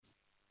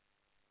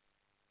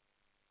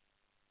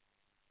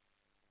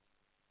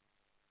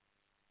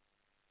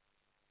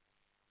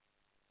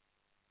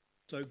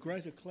So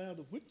great a cloud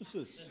of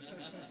witnesses.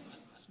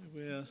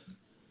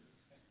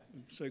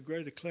 So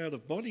great a cloud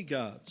of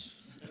bodyguards.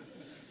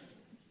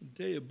 I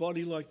tell you, a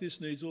body like this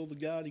needs all the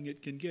guarding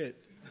it can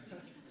get.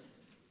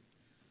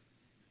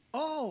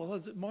 Oh,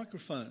 that's a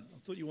microphone. I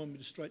thought you wanted me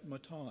to straighten my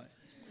tie.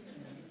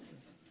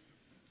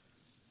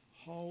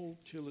 Hold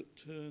till it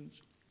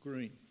turns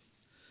green.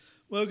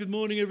 Well, good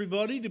morning,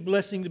 everybody. It's a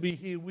blessing to be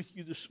here with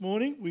you this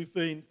morning. We've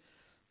been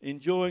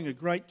enjoying a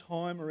great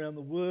time around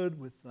the Word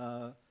with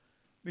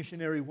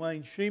missionary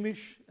Wayne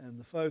Sheemish and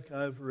the folk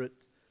over at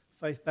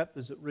Faith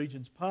Baptist at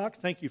Regents Park.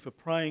 Thank you for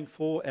praying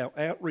for our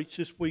outreach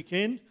this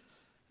weekend.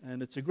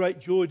 And it's a great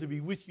joy to be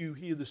with you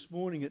here this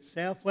morning at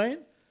Southland.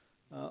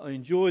 I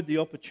enjoyed the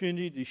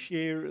opportunity to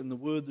share in the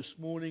Word this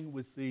morning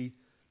with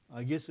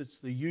I guess it's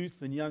the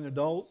youth and young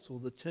adults or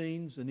the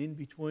teens and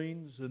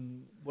in-betweens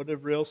and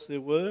whatever else there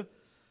were.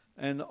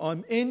 And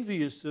I'm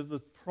envious of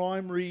the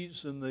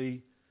primaries and the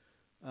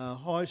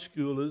high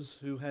schoolers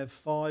who have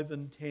 5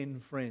 and 10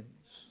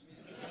 friends.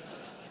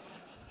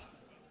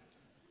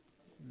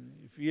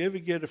 If you ever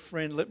get a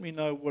friend, let me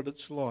know what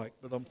it's like.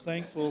 But I'm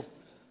thankful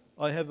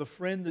I have a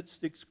friend that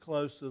sticks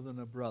closer than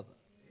a brother.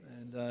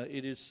 And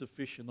it is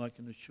sufficient, I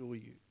can assure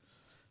you.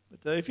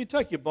 But if you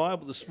take your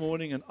Bible this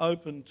morning and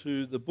open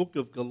to the book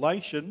of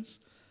Galatians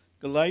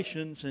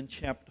and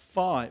chapter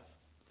 5.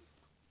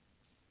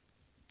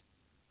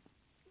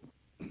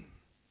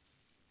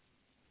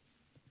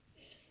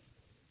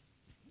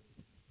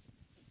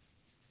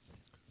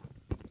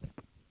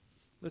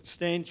 Let's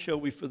stand, shall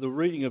we, for the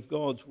reading of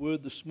God's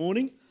Word this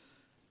morning.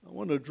 I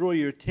want to draw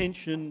your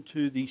attention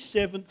to the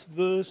 7th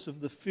verse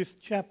of the 5th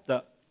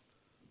chapter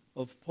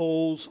of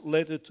Paul's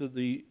letter to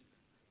the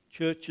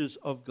churches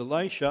of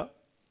Galatia.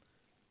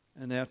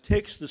 And our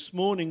text this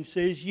morning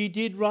says, "Ye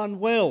did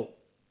run well.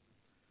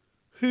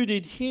 Who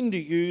did hinder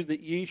you that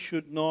ye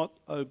should not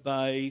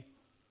obey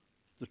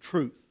the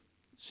truth?"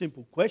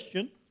 Simple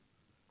question,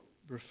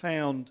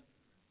 profound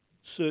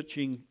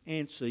searching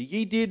answer.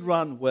 Ye did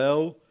run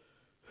well.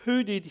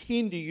 Who did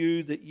hinder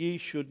you that ye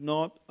should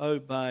not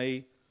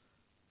obey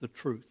the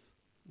truth?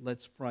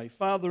 Let's pray.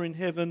 Father in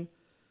heaven,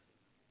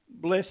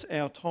 bless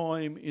our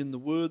time in the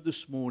Word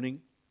this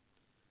morning.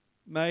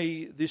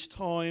 May this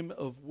time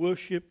of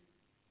worship,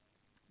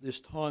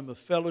 this time of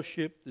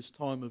fellowship, this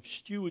time of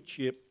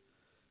stewardship,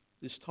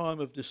 this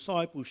time of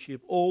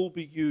discipleship all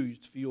be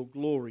used for your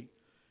glory,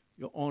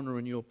 your honour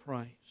and your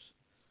praise.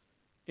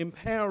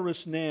 Empower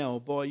us now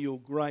by your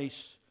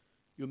grace,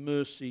 your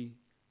mercy,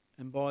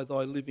 and by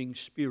thy living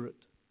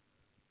Spirit.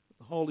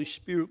 The Holy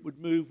Spirit would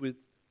move with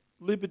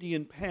liberty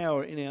and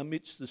power in our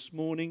midst this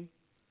morning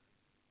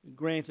and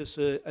grant us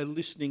a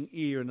listening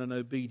ear and an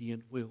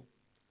obedient will.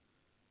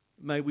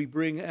 May we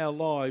bring our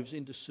lives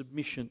into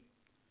submission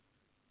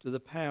to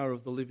the power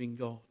of the living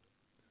God.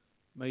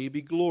 May you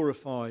be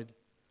glorified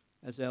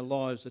as our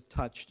lives are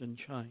touched and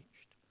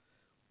changed.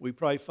 We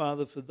pray,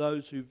 Father, for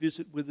those who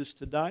visit with us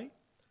today,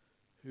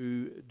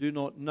 who do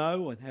not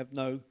know and have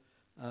no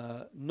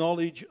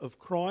knowledge of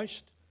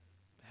Christ,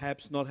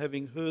 perhaps not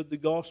having heard the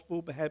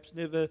gospel, perhaps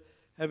never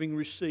having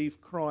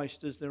received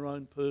Christ as their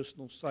own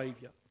personal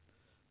Saviour.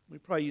 We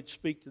pray you'd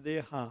speak to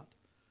their heart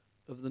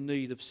of the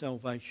need of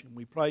salvation.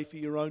 We pray for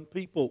your own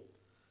people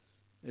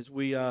as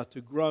we are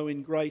to grow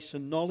in grace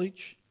and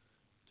knowledge,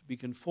 to be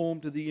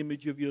conformed to the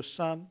image of your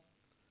Son.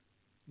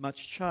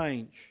 Much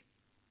change,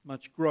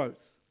 much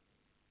growth,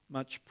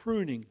 much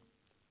pruning,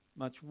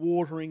 much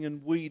watering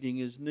and weeding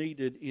is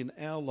needed in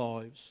our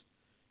lives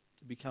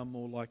to become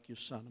more like your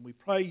Son. And we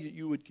pray that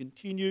you would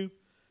continue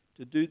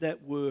to do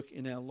that work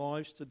in our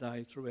lives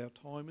today through our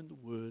time in the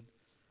Word.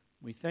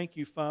 We thank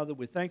you, Father.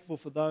 We're thankful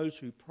for those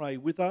who pray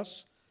with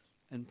us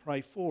and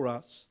pray for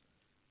us.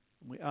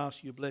 And we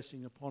ask your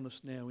blessing upon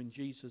us now in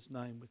Jesus'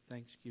 name with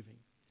thanksgiving.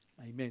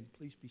 Amen.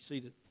 Please be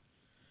seated.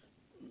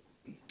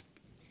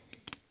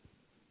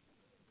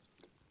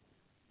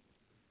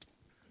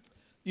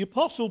 The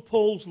Apostle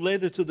Paul's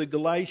letter to the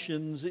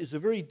Galatians is a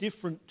very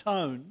different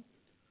tone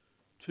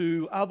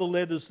to other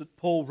letters that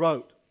Paul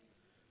wrote.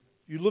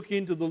 You look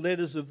into the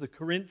letters of the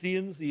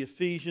Corinthians, the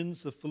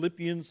Ephesians, the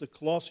Philippians, the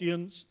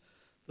Colossians,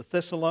 the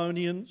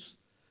Thessalonians,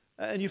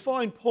 and you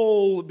find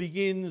Paul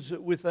begins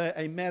with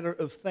a matter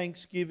of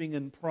thanksgiving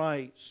and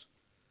praise.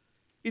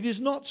 It is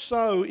not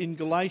so in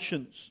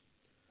Galatians.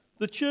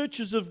 The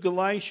churches of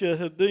Galatia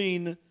have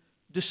been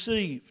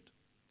deceived.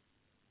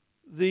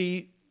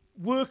 The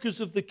workers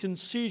of the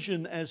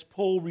concision, as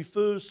Paul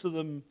refers to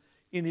them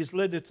in his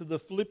letter to the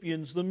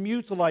Philippians, the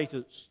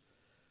mutilators,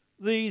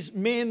 these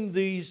men,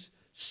 these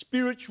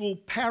spiritual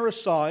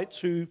parasites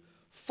who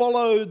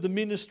followed the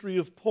ministry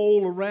of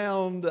Paul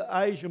around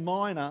Asia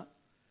Minor,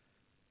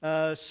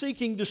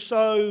 seeking to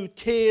sow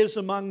tares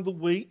among the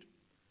wheat,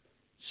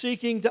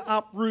 seeking to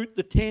uproot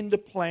the tender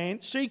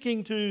plant,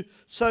 seeking to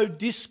sow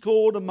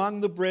discord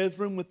among the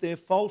brethren with their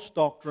false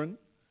doctrine,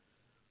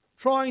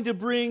 trying to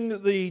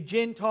bring the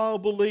Gentile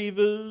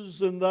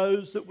believers and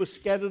those that were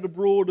scattered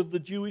abroad of the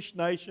Jewish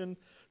nation,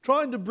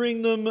 trying to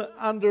bring them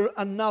under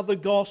another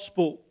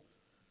gospel,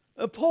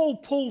 Paul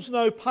pulls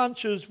no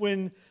punches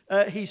when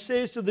he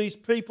says to these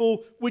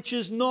people, which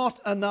is not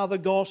another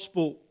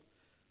gospel,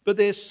 but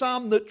there's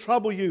some that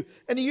trouble you.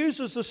 And he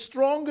uses the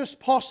strongest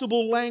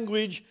possible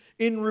language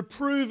in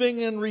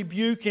reproving and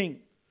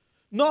rebuking.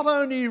 Not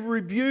only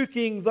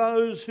rebuking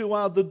those who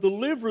are the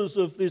deliverers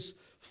of this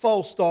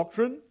false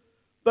doctrine,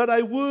 but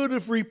a word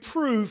of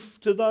reproof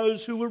to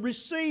those who were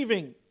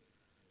receiving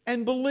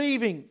and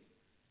believing.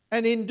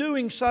 And in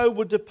doing so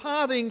were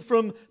departing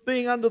from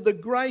being under the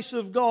grace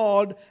of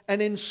God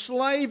and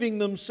enslaving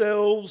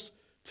themselves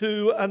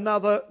to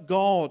another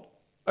God,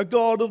 a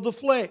God of the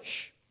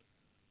flesh,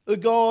 a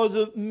God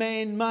of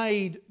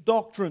man-made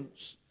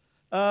doctrines,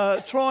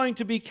 trying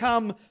to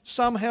become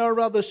somehow or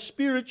other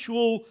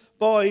spiritual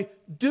by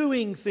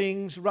doing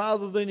things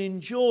rather than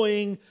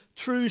enjoying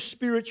true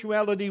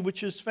spirituality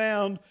which is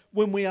found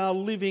when we are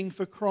living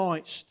for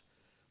Christ.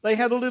 They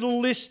had a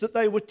little list that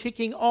they were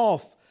ticking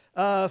off.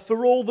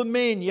 For all the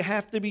men, you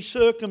have to be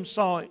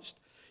circumcised.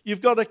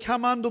 You've got to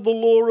come under the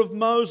law of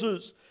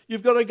Moses.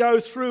 You've got to go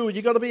through and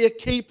you've got to be a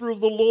keeper of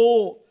the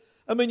law.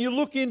 I mean, you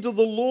look into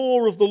the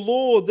law of the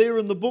Lord there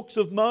in the books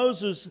of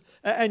Moses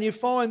and you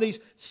find these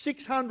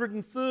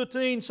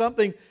 613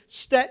 something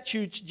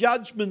statutes,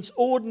 judgments,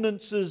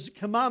 ordinances,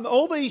 commandments,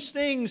 all these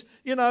things.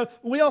 You know,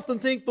 we often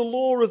think the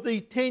law of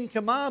the 10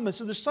 commandments,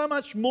 and there's so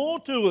much more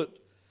to it.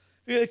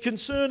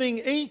 Concerning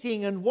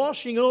eating and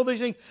washing and all these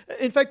things.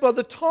 In fact, by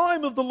the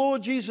time of the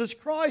Lord Jesus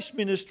Christ's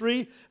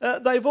ministry,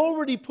 they've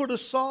already put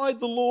aside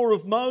the law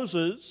of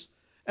Moses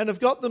and have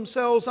got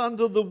themselves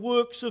under the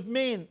works of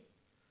men.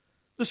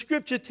 The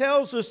scripture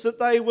tells us that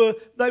they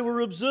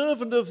were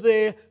observant of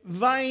their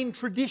vain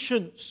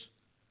traditions,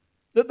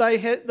 that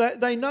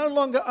they no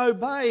longer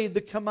obeyed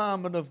the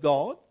commandment of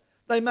God.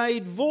 They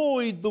made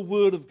void the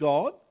word of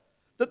God,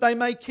 that they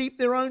may keep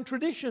their own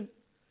tradition.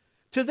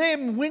 To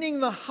them, winning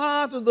the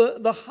heart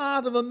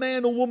of a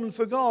man or woman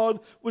for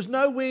God was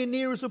nowhere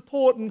near as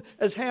important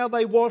as how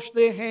they washed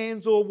their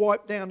hands or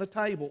wiped down a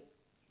table.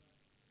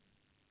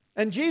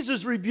 And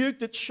Jesus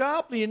rebuked it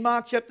sharply in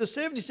Mark chapter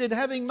 7. He said,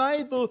 having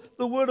made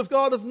the word of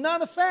God of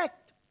none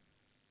effect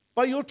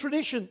by your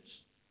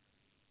traditions.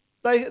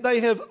 They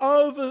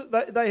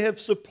have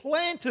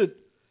supplanted,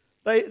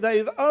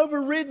 they've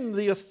overridden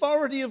the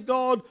authority of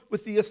God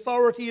with the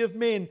authority of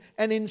men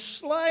and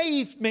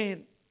enslaved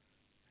men.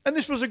 And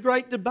this was a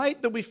great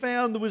debate that we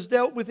found that was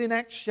dealt with in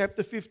Acts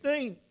chapter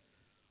 15,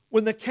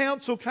 when the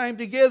council came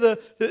together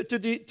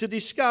to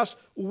discuss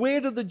where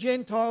do the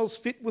Gentiles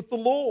fit with the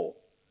law.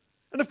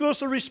 And of course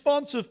the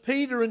response of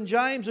Peter and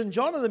James and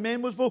John and the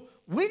men was, well,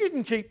 we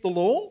didn't keep the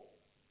law.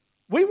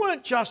 We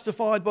weren't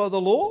justified by the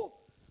law.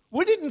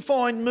 We didn't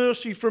find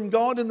mercy from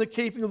God in the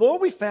keeping of the law.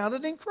 We found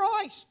it in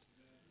Christ.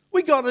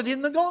 We got it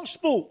in the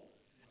gospel.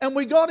 And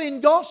we got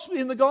in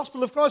the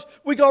gospel of Christ,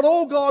 we got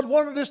all God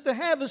wanted us to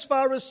have as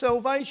far as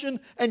salvation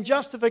and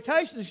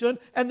justification is concerned,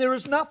 and there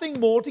is nothing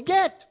more to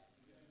get.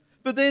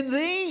 But then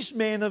these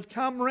men have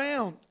come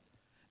round,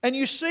 and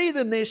you see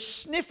them, they're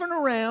sniffing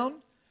around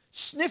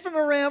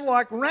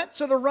like rats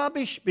at a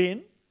rubbish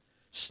bin,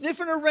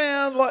 sniffing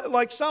around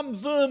like some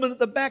vermin at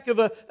the back of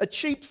a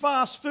cheap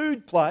fast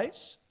food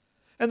place.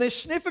 And they're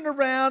sniffing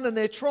around and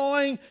they're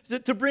trying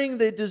to bring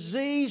their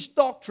diseased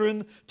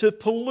doctrine to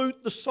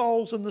pollute the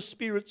souls and the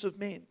spirits of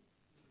men.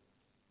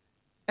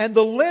 And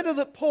the letter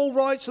that Paul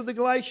writes to the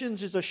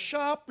Galatians is a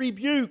sharp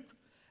rebuke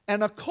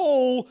and a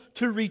call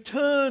to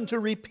return, to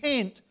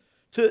repent,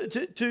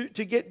 to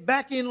get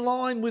back in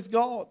line with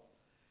God.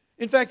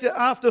 In fact,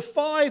 after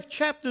 5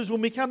 chapters, when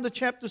we come to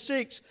chapter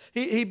 6,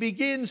 he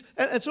begins,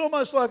 and it's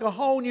almost like a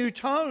whole new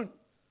tone.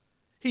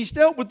 He's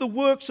dealt with the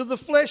works of the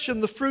flesh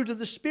and the fruit of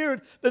the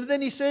Spirit. But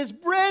then he says,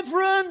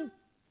 brethren.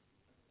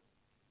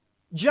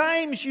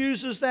 James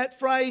uses that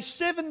phrase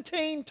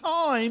 17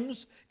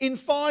 times in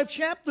 5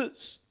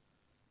 chapters.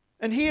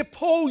 And here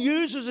Paul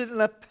uses it in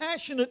a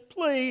passionate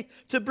plea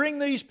to bring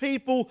these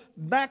people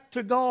back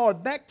to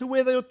God, back to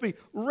where they ought to be,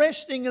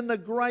 resting in the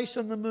grace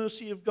and the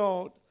mercy of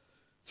God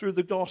through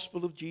the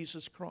gospel of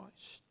Jesus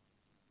Christ.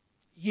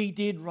 Ye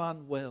did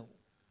run well.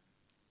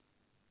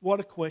 What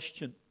a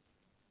question.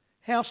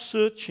 How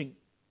searching,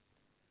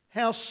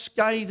 how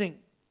scathing,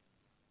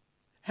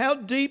 how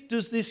deep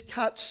does this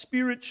cut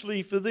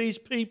spiritually for these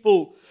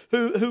people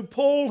who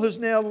Paul has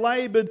now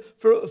laboured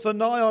for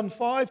nigh on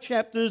 5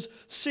 chapters,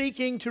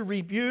 seeking to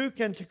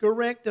rebuke and to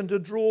correct and to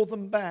draw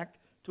them back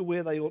to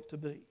where they ought to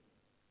be?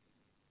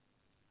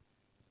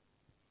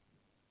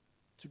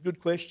 It's a good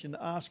question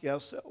to ask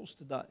ourselves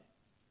today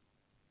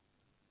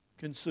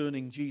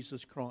concerning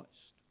Jesus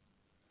Christ,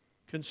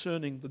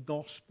 concerning the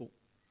gospel,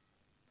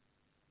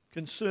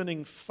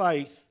 concerning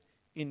faith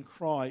in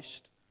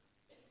Christ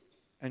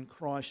and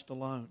Christ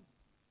alone.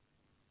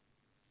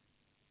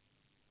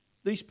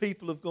 These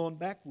people have gone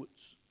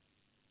backwards.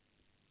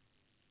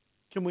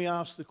 Can we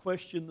ask the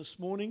question this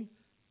morning,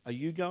 are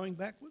you going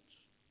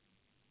backwards?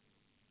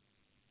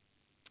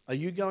 Are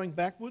you going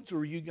backwards or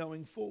are you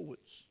going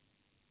forwards?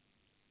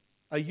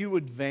 Are you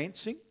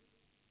advancing?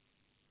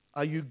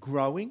 Are you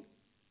growing?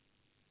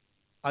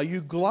 Are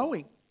you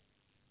glowing?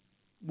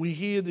 we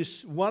hear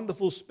this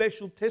wonderful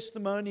special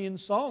testimony in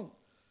song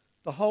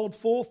to hold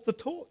forth the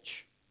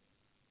torch,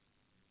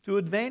 to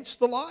advance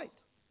the light,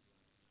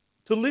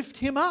 to lift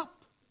him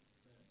up.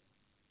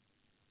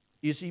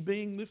 Is he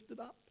being lifted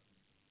up?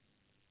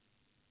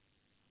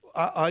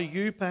 Are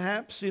you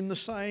perhaps in the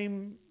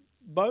same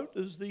boat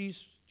as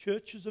these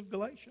churches of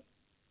Galatia?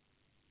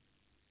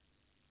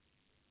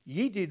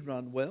 Ye did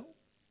run well.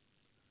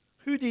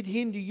 Who did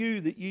hinder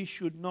you that ye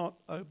should not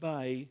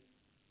obey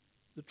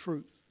the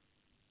truth?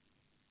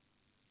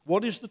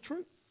 What is the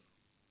truth?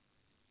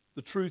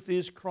 The truth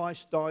is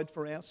Christ died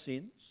for our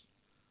sins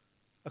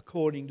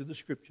according to the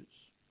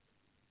Scriptures,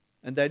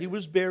 and that he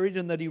was buried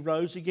and that he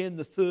rose again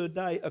the third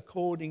day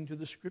according to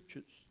the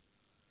Scriptures.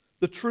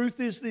 The truth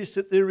is this,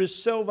 that there is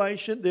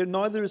salvation,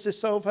 neither is there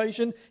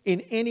salvation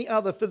in any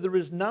other, for there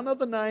is none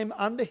other name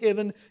under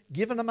heaven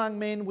given among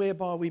men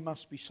whereby we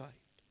must be saved.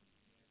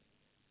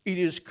 It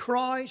is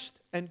Christ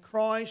and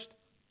Christ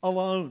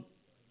alone.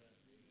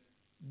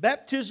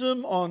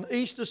 Baptism on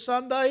Easter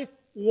Sunday,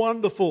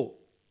 wonderful.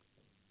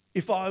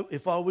 If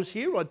I was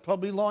here, I'd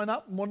probably line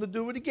up and want to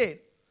do it again.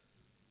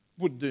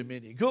 Wouldn't do me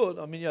any good.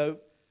 I mean,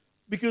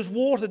 because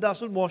water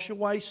doesn't wash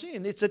away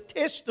sin. It's a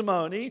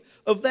testimony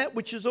of that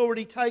which has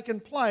already taken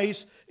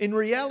place in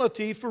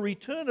reality for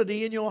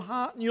eternity in your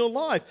heart and your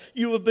life.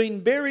 You have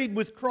been buried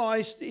with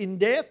Christ in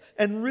death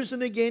and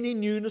risen again in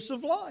newness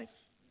of life.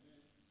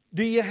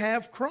 Do you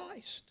have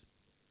Christ?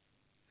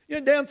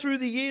 Down through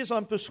the years,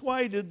 I'm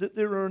persuaded that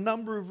there are a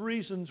number of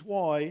reasons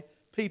why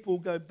people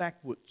go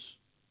backwards.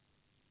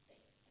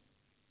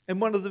 And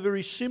one of the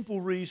very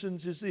simple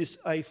reasons is this: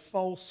 a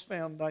false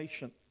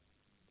foundation.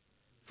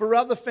 For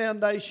other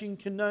foundation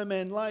can no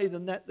man lay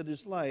than that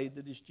is laid,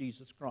 that is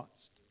Jesus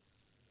Christ.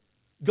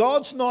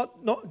 God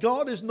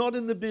is not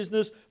in the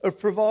business of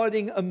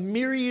providing a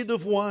myriad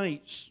of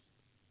ways.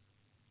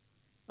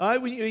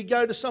 When you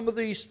go to some of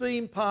these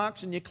theme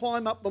parks and you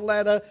climb up the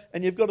ladder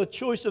and you've got a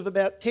choice of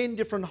about 10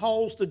 different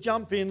holes to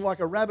jump in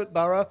like a rabbit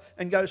burrow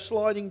and go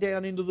sliding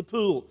down into the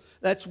pool.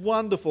 That's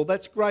wonderful.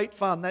 That's great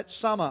fun. That's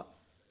summer.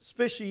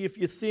 Especially if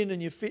you're thin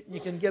and you're fit and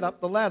you can get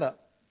up the ladder.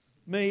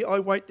 Me, I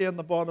wait down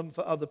the bottom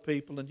for other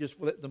people and just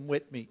let them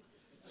wet me.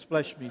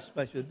 Splash me.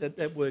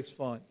 That works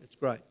fine. It's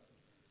great.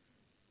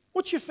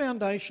 What's your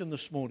foundation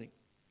this morning?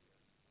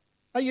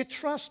 Are you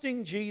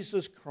trusting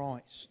Jesus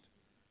Christ?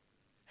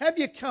 Have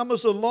you come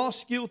as a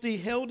lost, guilty,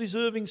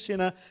 hell-deserving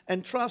sinner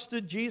and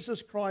trusted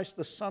Jesus Christ,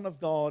 the Son of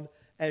God,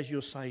 as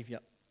your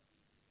Saviour?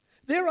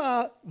 There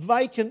are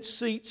vacant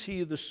seats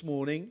here this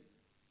morning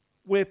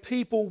where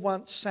people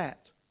once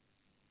sat.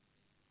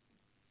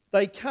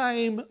 They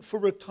came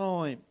for a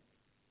time.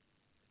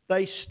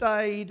 They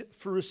stayed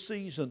for a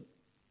season.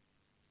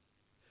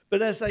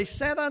 But as they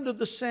sat under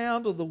the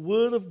sound of the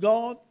Word of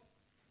God,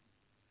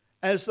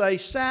 as they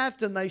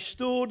sat and they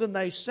stood and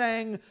they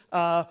sang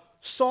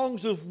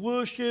songs of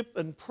worship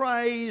and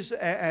praise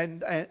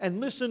and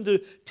listened to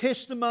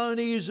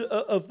testimonies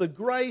of the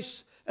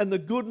grace and the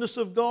goodness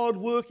of God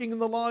working in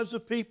the lives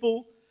of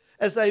people,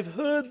 as they've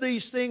heard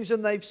these things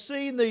and they've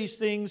seen these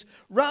things,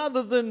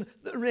 rather than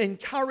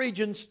encourage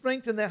and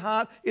strengthen their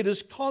heart, it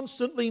has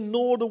constantly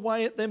gnawed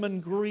away at them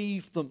and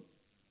grieved them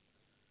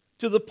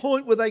to the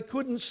point where they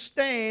couldn't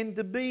stand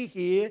to be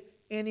here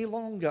any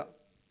longer.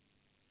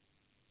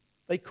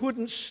 They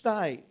couldn't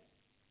stay.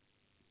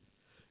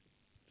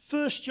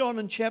 1 John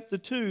in chapter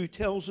 2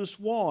 tells us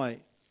why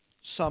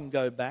some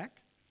go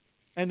back,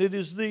 and it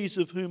is these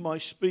of whom I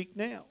speak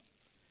now.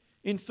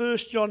 In 1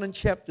 John in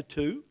chapter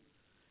 2,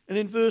 and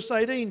in verse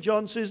 18,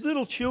 John says,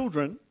 "Little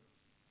children,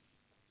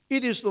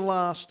 it is the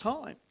last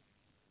time.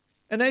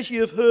 And as you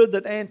have heard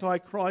that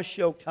Antichrist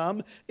shall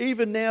come,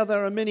 even now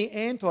there are many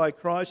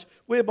Antichrists,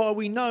 whereby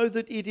we know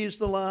that it is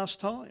the last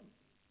time."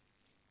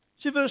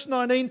 See verse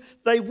 19,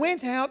 they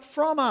went out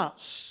from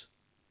us.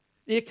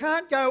 You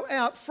can't go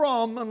out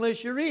from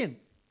unless you're in.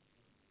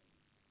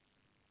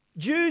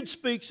 Jude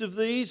speaks of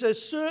these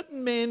as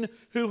certain men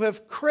who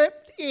have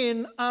crept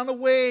in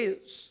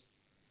unawares.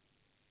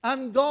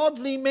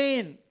 Ungodly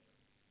men.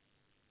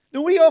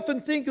 Now we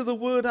often think of the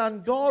word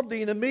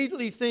ungodly and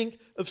immediately think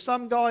of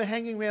some guy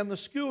hanging around the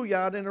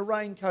schoolyard in a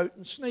raincoat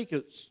and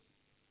sneakers.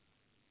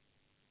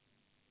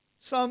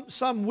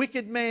 Some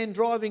wicked man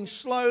driving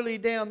slowly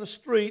down the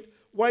street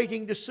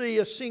waiting to see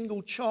a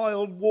single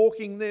child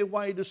walking their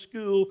way to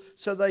school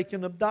so they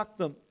can abduct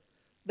them.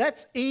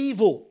 That's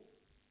evil.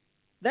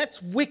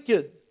 That's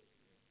wicked.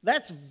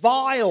 That's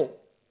vile.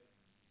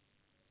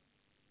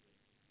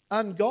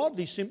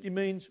 Ungodly simply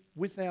means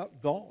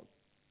without God.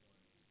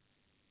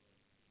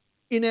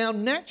 In our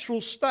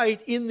natural state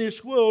in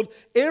this world,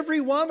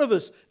 every one of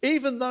us,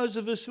 even those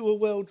of us who are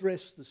well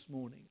dressed this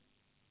morning,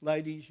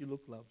 ladies, you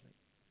look lovely.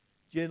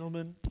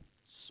 Gentlemen,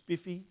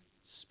 spiffy.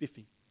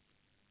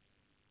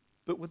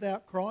 But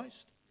without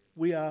Christ,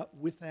 we are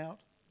without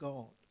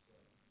God.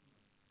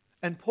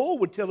 And Paul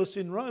would tell us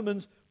in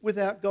Romans,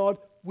 without God,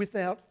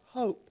 without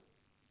hope.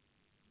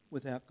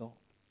 Without God.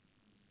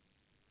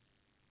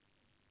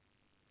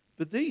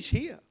 But these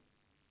here,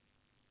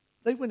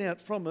 they went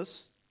out from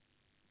us,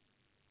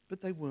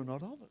 but they were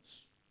not of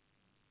us.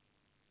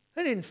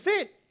 They didn't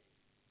fit.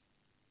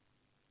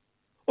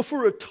 Or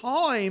for a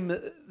time,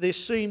 there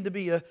seemed to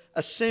be a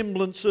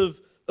semblance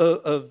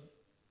of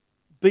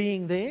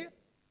being there,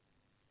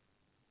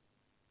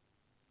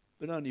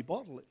 but only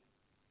bodily,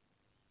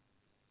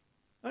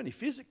 only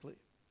physically.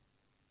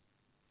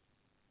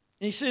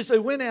 And he says they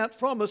went out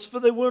from us, for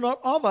they were not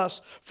of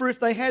us. For if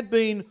they had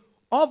been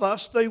of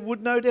us, they would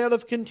no doubt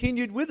have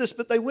continued with us.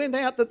 But they went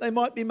out that they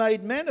might be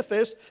made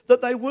manifest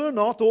that they were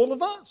not all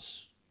of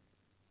us.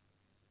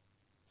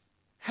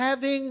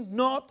 Having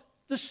not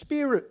the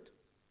Spirit.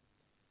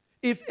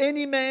 If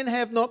any man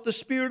have not the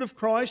Spirit of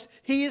Christ,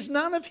 he is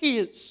none of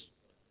his.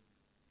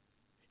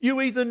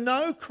 You either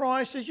know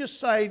Christ as your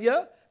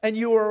Saviour and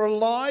you are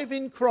alive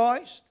in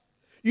Christ.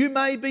 You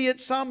may be at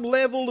some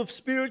level of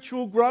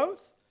spiritual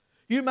growth.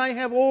 You may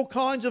have all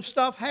kinds of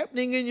stuff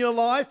happening in your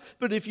life,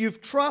 but if you've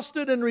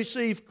trusted and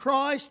received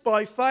Christ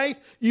by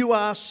faith, you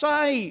are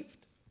saved.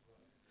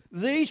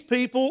 These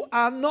people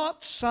are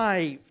not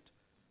saved.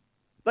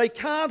 They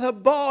can't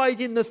abide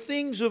in the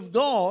things of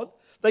God.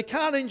 They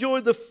can't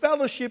enjoy the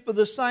fellowship of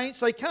the saints.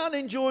 They can't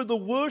enjoy the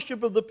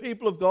worship of the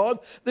people of God.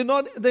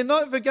 They're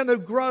never going to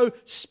grow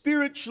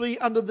spiritually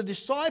under the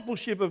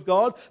discipleship of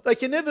God. They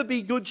can never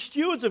be good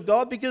stewards of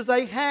God because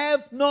they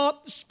have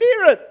not the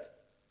Spirit.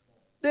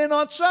 They're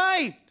not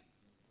saved.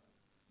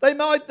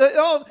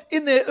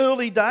 In their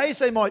early days,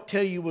 they might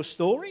tell you a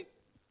story.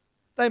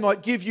 They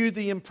might give you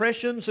the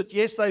impressions that,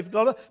 yes, they've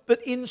got it,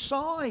 but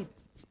inside,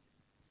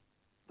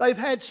 they've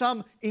had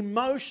some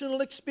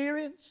emotional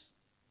experience.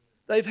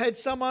 They've had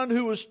someone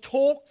who has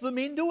talked them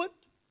into it.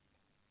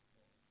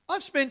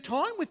 I've spent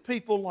time with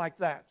people like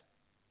that.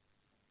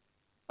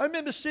 I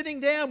remember sitting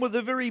down with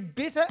a very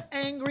bitter,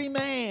 angry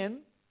man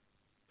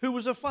who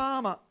was a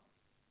farmer.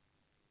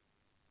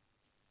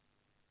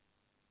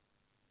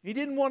 He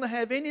didn't want to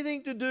have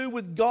anything to do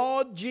with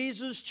God,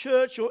 Jesus,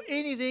 church, or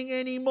anything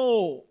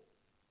anymore.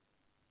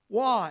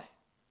 Why?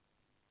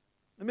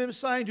 I remember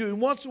saying to him,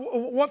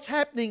 what's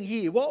happening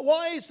here?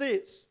 Why is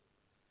this?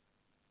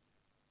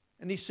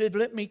 And he said,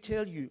 let me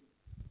tell you.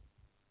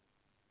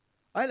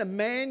 I had a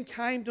man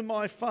came to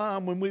my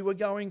farm when we were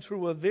going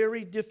through a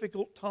very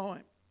difficult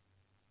time.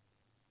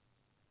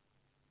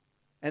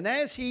 And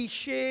as he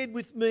shared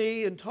with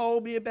me and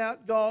told me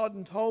about God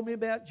and told me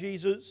about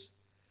Jesus,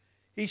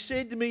 he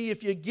said to me,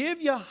 if you give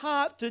your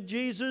heart to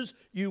Jesus,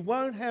 you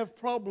won't have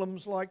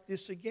problems like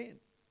this again.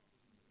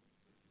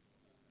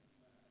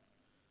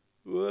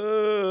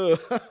 Whoa.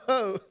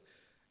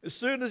 As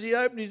soon as he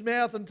opened his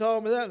mouth and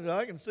told me that,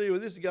 I can see where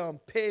this is going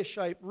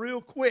pear-shaped real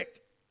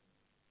quick.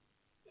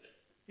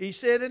 He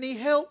said, and he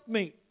helped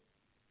me.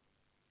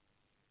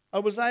 I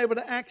was able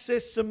to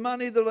access some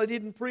money that I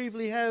didn't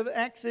previously have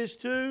access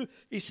to.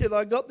 He said,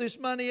 I got this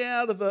money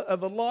out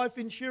of a life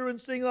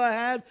insurance thing that I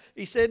had.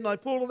 He said, and I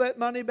pulled all that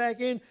money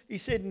back in. He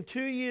said, and 2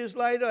 years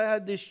later, I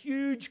had this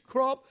huge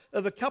crop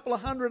of a couple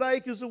of 100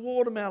 acres of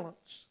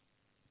watermelons.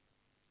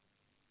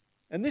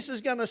 And this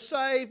is going to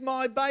save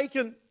my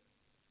bacon.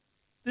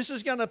 This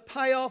is going to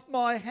pay off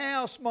my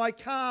house, my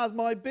cars,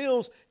 my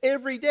bills,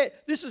 every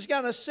debt. This is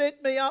going to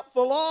set me up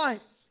for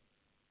life.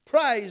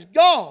 Praise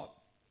God.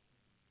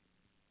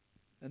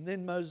 And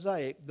then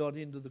Mosaic got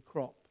into the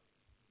crop.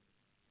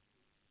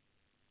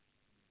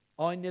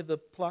 I never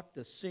plucked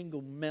a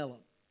single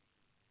melon.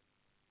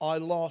 I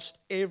lost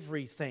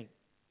everything.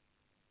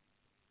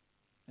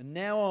 And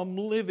now I'm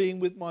living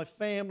with my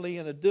family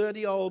in a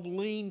dirty old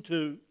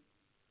lean-to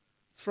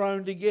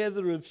thrown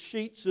together of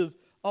sheets of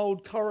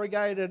old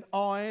corrugated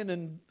iron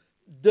and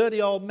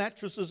dirty old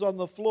mattresses on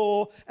the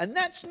floor. And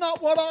that's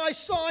not what I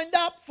signed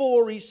up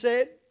for, he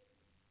said.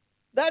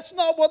 That's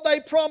not what they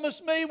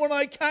promised me when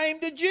I came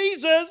to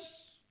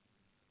Jesus.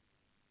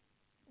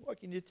 What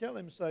can you tell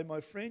him? Say,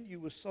 my friend, you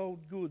were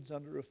sold goods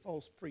under a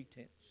false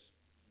pretense.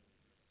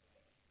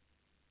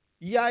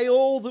 Yea,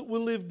 all that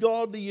will live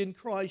godly in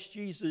Christ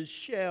Jesus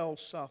shall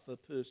suffer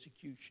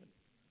persecution.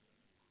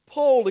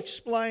 Paul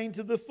explained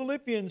to the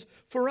Philippians,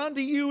 for unto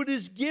you it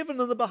is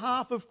given on the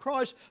behalf of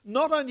Christ,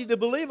 not only to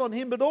believe on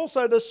him, but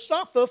also to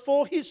suffer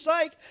for his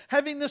sake,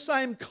 having the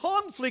same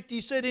conflict, he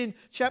said in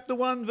chapter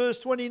 1, verse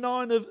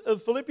 29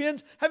 of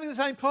Philippians, having the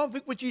same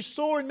conflict which you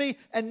saw in me,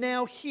 and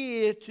now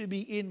here to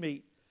be in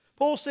me.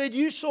 Paul said,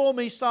 you saw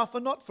me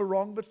suffer not for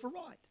wrong, but for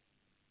right.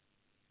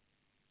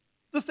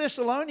 The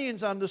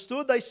Thessalonians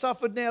understood they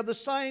suffered now the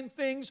same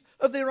things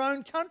of their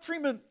own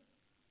countrymen.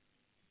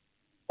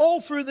 All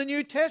through the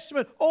New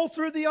Testament, all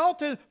through the Old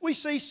Testament, we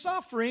see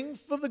suffering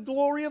for the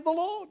glory of the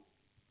Lord.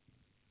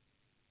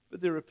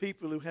 But there are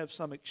people who have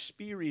some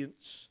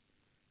experience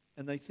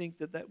and they think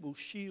that that will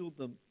shield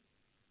them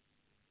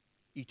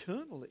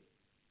eternally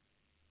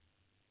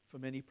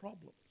from any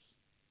problems.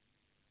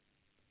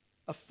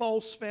 A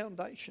false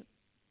foundation.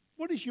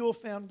 What is your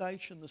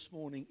foundation this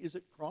morning? Is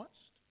it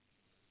Christ?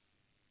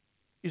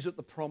 Is it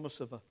the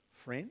promise of a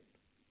friend?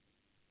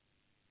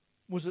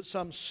 Was it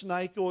some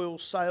snake oil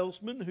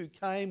salesman who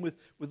came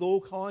with all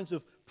kinds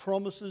of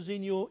promises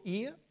in your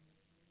ear?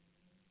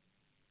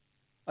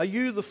 Are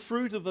you the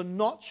fruit of a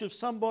notch of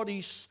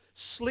somebody's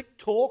slick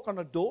talk on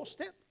a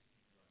doorstep?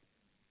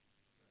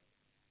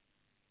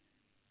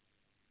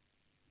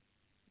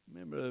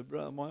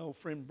 remember my old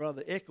friend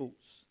Brother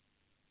Eccles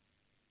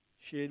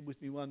shared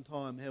with me one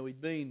time how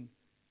he'd been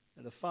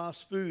at a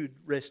fast food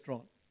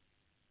restaurant.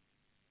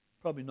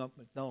 Probably not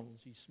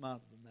McDonald's, he's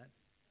smarter than that.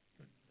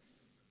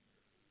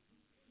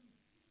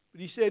 But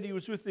he said he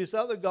was with this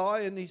other guy,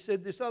 and he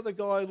said this other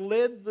guy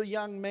led the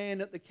young man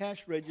at the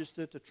cash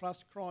register to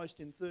trust Christ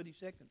in 30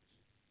 seconds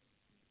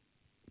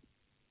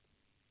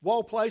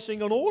while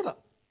placing an order.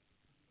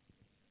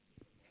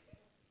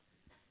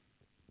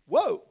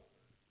 Whoa!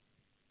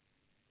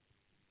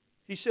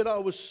 He said, I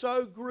was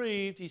so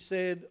grieved, he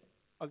said,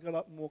 I got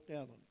up and walked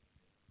out on him.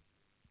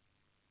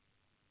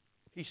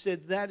 He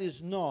said, that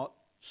is not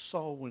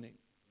soul winning.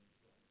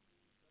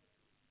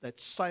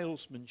 That's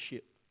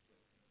salesmanship.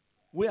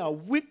 We are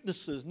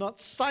witnesses, not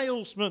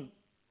salesmen.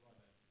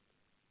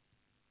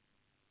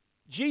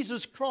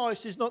 Jesus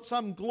Christ is not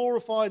some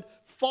glorified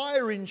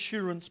fire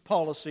insurance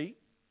policy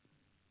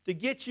to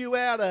get you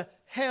out of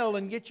hell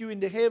and get you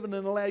into heaven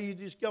and allow you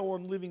to just go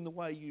on living the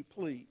way you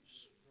please.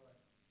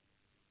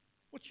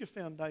 What's your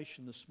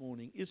foundation this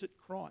morning? Is it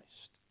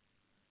Christ?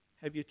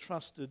 Have you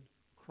trusted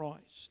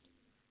Christ?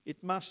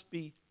 It must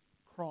be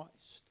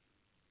Christ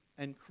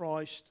and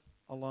Christ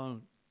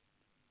alone.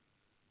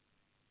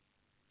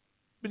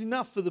 But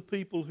enough for the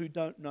people who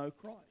don't know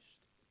Christ.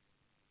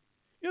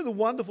 You know, the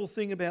wonderful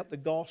thing about the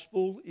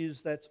gospel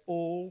is that's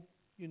all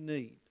you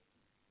need.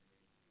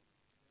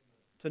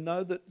 To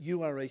know that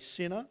you are a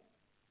sinner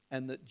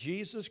and that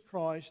Jesus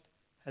Christ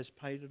has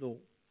paid it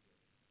all.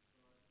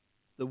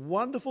 The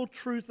wonderful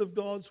truth of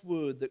God's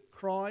word that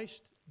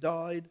Christ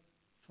died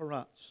for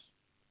us.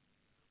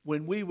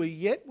 When we were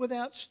yet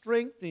without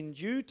strength, in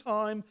due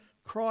time,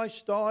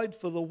 Christ died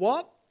for the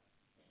what?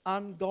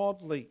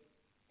 Ungodly.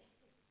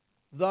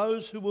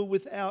 Those who were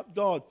without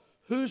God.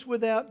 Who's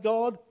without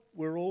God?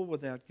 We're all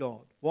without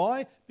God.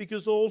 Why?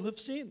 Because all have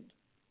sinned.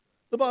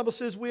 The Bible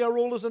says we are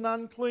all as an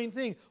unclean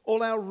thing.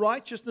 All our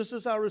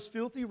righteousnesses are as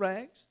filthy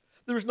rags.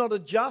 There is not a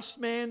just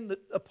man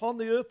upon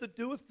the earth that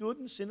doeth good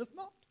and sinneth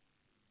not.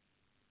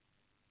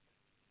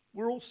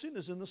 We're all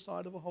sinners in the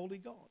sight of a holy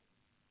God.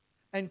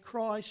 And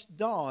Christ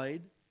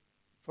died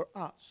for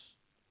us.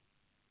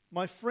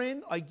 My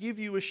friend, I give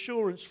you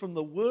assurance from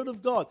the Word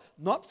of God,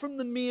 not from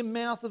the mere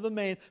mouth of a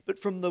man, but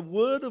from the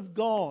Word of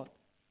God,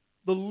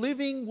 the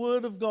living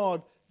Word of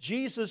God.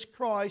 Jesus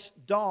Christ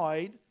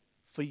died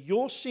for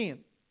your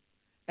sin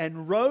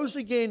and rose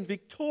again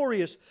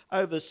victorious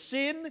over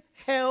sin,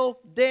 hell,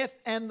 death,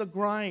 and the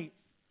grave.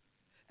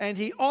 And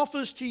He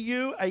offers to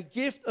you a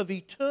gift of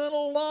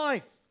eternal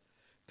life,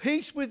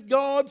 peace with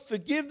God,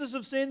 forgiveness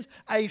of sins,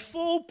 a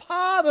full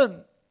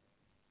pardon,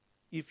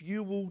 if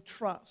you will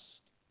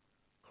trust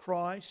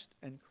Christ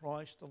and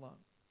Christ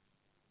alone.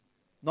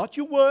 Not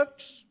your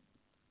works,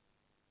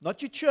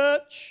 not your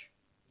church,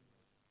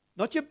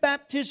 not your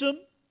baptism.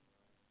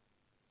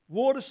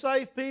 Water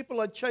save people.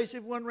 I'd chase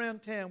everyone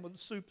around town with a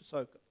super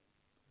soaker.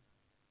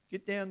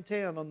 Get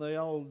downtown on the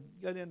old,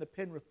 go down to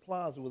Penrith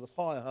Plaza with a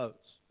fire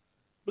hose.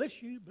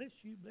 Bless you, bless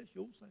you, bless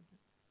you. All same thing.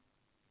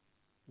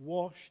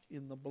 Washed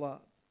in the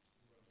blood,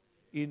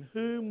 in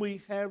whom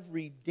we have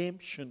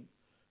redemption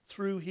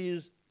through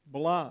His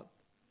blood,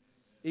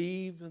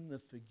 even the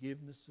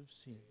forgiveness of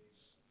sins,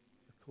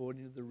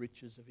 according to the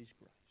riches of His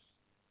grace.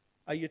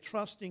 Are you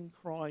trusting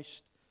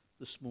Christ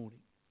this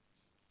morning?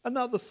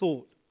 Another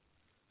thought.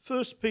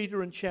 1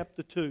 Peter in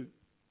chapter 2.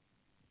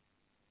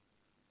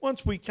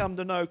 Once we come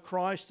to know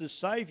Christ as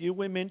Saviour,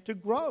 we're meant to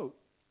grow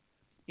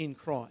in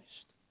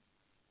Christ.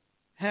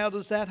 How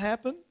does that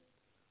happen?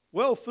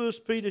 Well, 1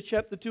 Peter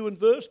chapter 2 and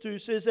verse 2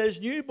 says, as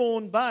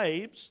newborn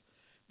babes,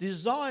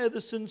 desire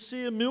the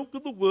sincere milk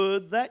of the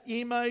word, that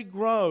ye may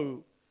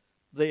grow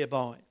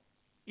thereby.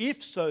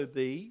 If so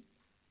be,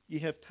 ye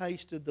have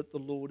tasted that the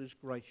Lord is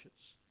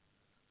gracious.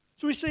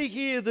 So we see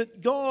here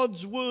that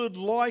God's word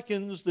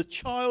likens the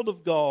child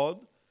of God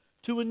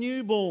to a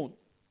newborn.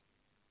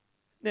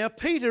 Now,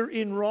 Peter,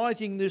 in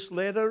writing this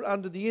letter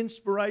under the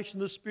inspiration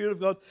of the Spirit of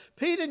God,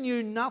 Peter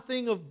knew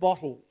nothing of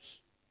bottles.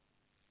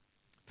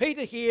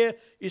 Peter here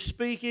is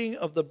speaking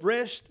of the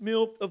breast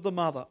milk of the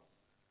mother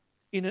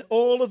in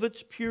all of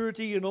its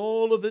purity and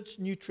all of its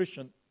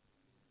nutrition.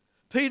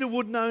 Peter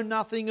would know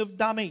nothing of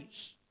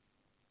dummies.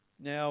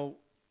 Now,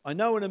 I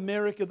know in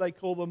America they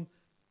call them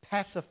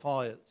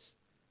pacifiers.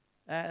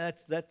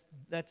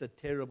 That's a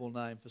terrible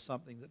name for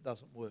something that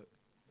doesn't work.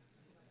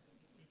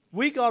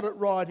 We got it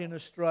right in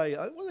Australia.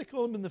 What do they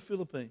call them in the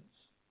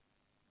Philippines?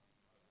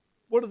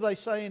 What do they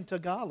say in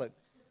Tagalog?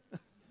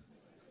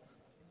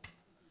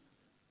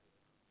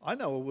 I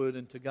know a word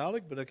in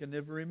Tagalog, but I can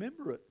never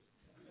remember it.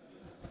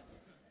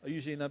 I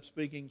usually end up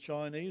speaking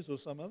Chinese or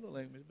some other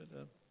language.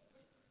 But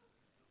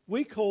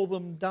we call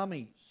them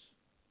dummies.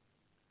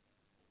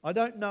 I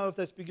don't know if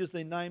that's because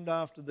they're named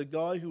after the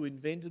guy who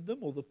invented them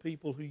or the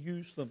people who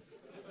use them.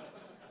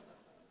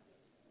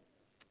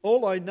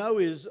 All I know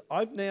is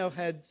I've now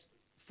had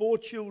 4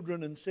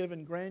 children and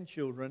 7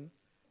 grandchildren,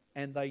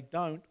 and they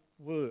don't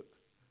work.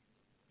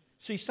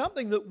 See,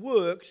 something that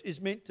works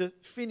is meant to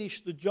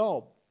finish the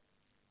job.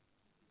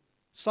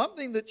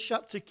 Something that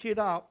shuts a kid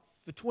up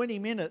for 20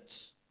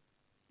 minutes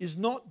is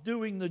not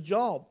doing the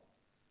job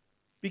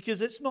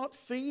because it's not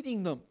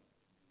feeding them.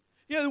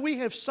 You know, we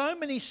have so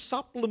many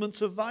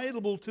supplements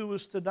available to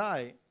us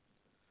today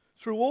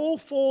through all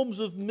forms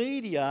of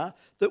media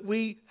that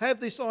we have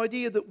this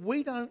idea that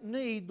we don't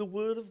need the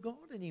Word of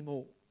God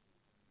anymore.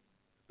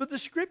 But the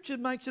Scripture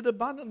makes it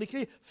abundantly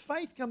clear.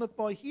 Faith cometh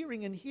by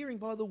hearing, and hearing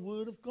by the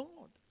Word of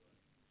God.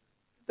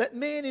 That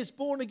man is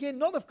born again,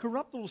 not of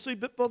corruptible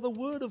seed, but by the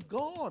Word of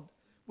God,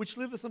 which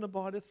liveth and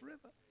abideth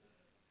forever.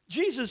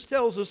 Jesus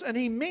tells us, and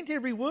he meant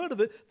every word of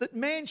it, that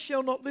man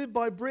shall not live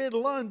by bread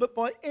alone, but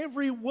by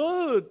every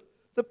word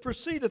that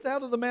proceedeth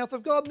out of the mouth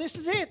of God. And this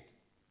is it,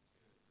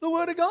 the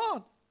Word of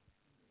God.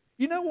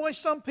 You know why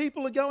some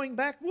people are going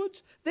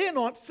backwards? They're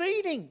not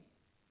feeding.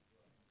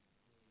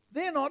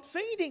 They're not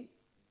feeding.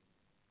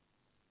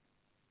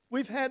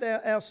 We've had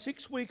our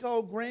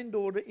 6-week-old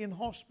granddaughter in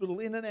hospital,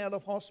 in and out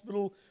of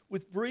hospital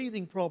with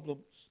breathing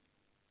problems.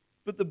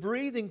 But the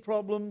breathing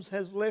problems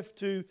has left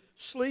to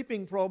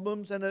sleeping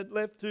problems, and it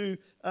left to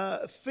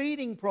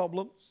feeding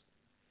problems.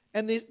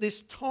 And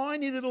this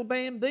tiny little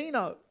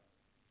bambino,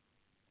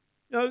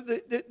 you know,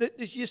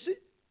 you see,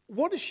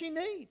 what does she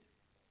need?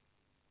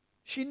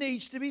 She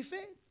needs to be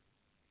fed.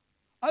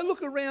 I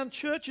look around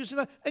churches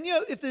and you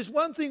know, if there's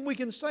one thing we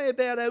can say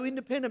about our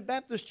independent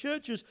Baptist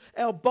churches,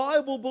 our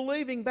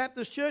Bible-believing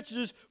Baptist churches,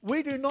 is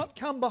we do not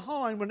come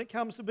behind when it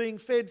comes to being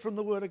fed from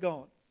the Word of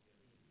God.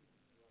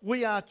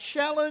 We are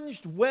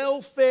challenged,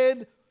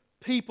 well-fed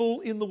people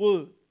in the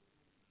Word.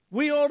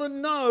 We ought to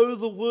know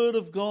the Word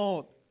of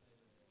God.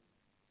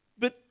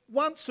 But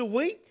once a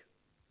week?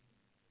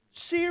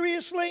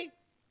 Seriously?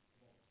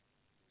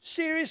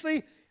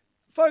 Seriously?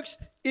 Folks,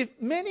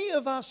 if many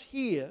of us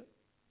here,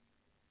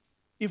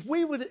 if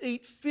we were to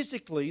eat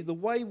physically the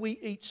way we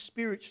eat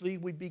spiritually,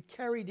 we'd be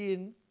carried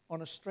in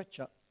on a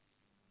stretcher.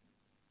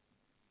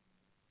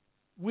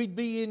 We'd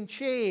be in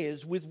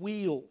chairs with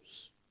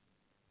wheels.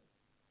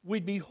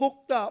 We'd be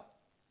hooked up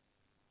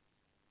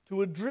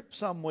to a drip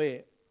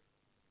somewhere,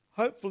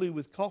 hopefully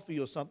with coffee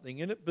or something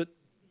in it, but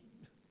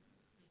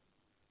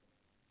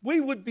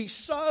we would be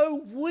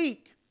so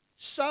weak,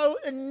 so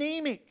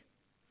anemic.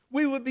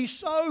 We would be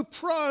so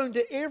prone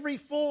to every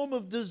form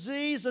of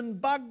disease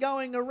and bug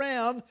going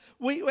around.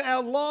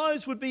 Our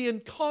lives would be in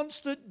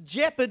constant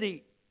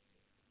jeopardy.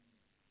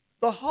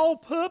 The whole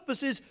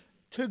purpose is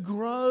to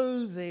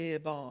grow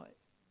thereby.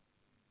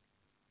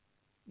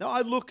 Now,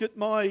 I look at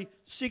my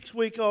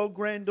 6-week-old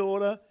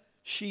granddaughter.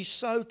 She's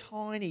so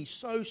tiny,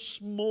 so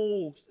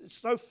small,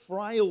 so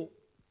frail.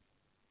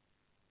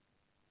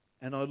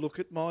 And I look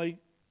at my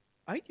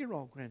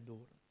 8-year-old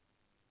granddaughter.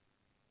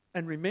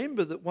 And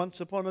remember that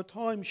once upon a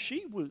time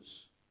she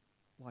was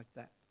like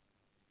that.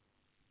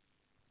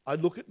 I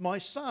look at my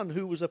son,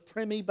 who was a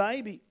preemie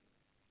baby,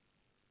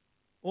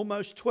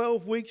 almost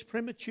 12 weeks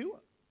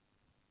premature,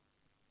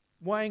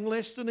 weighing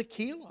less than a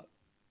kilo.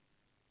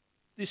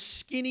 This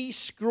skinny,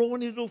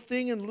 scrawny little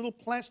thing in a little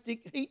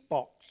plastic heat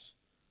box.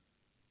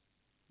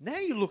 Now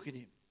you look at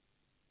him.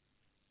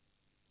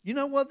 You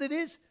know what that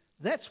is?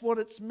 That's what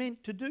it's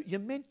meant to do. You're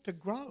meant to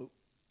grow.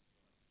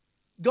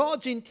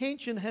 God's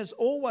intention has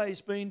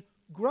always been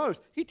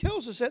growth. He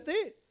tells us that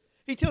there.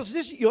 He tells us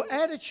this: your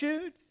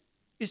attitude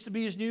is to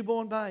be as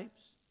newborn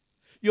babes.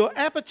 Your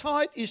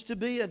appetite is to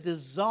be a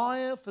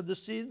desire for the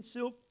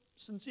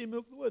sincere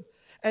milk of the Word.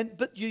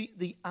 But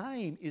the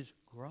aim is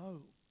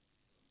grow.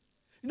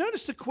 You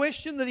notice the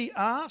question that he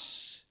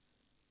asks?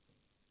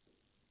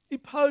 He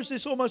posed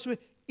this almost with,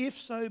 if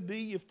so be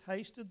you've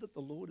tasted that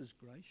the Lord is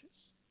gracious.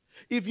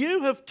 If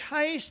you have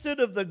tasted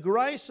of the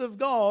grace of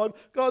God,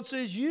 God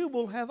says you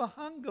will have a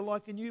hunger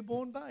like a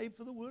newborn babe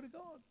for the Word of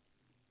God.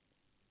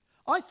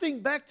 I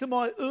think back to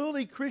my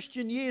early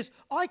Christian years,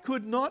 I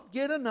could not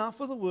get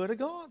enough of the Word of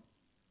God.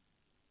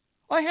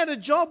 I had a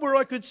job where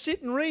I could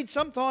sit and read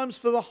sometimes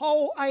for the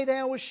whole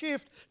 8-hour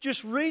shift,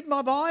 just read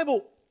my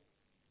Bible.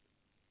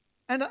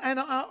 And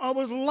I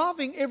was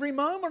loving every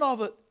moment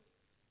of it.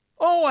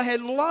 Oh, I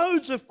had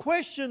loads of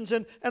questions,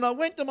 and I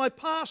went to my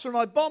pastor and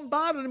I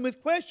bombarded him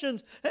with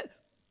questions.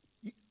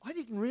 I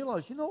didn't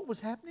realize, you know what was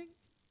happening?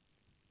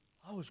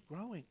 I was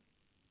growing.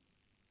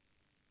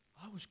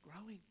 I was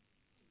growing.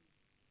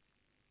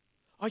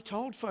 I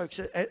told folks,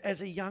 as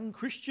a young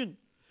Christian,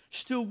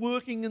 still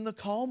working in the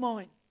coal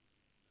mine,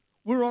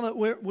 we're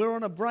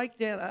on a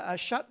breakdown, a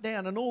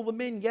shutdown, and all the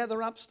men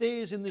gather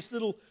upstairs in this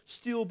little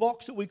steel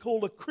box that we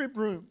call a crib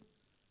room.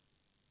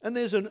 And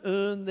there's an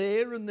urn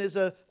there, and there's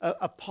a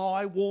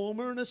pie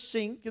warmer and a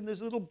sink, and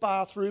there's a little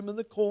bathroom in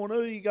the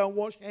corner. You go and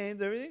wash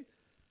hands, everything.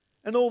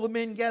 And all the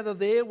men gather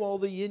there while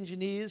the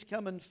engineers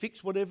come and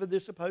fix whatever they're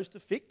supposed to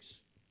fix.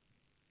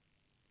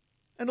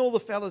 And all the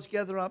fellas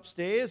gather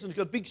upstairs, and it's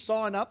got a big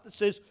sign up that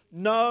says,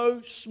 no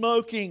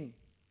smoking.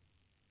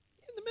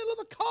 In the middle of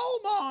the coal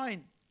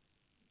mine.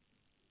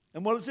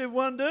 And what does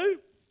everyone do?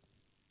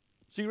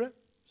 Cigarette,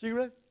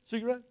 cigarette,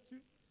 cigarette,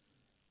 cigarette.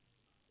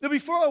 Now,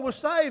 before I was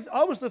saved,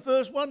 I was the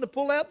first one to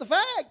pull out the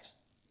fags.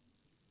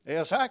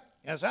 Yes, hack,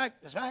 yes, hack,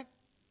 yes, hack.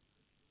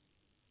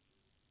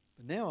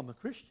 But now I'm a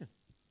Christian.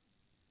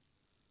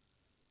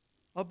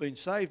 I've been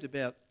saved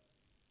about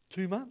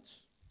 2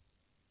 months.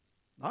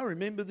 I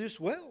remember this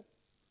well.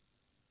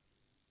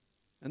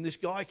 And this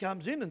guy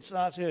comes in and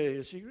starts, "Hey,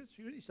 a cigarette?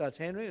 He starts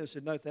handing it. I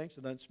said, "No thanks,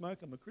 I don't smoke,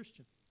 I'm a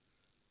Christian."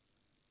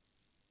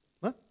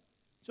 "Huh?"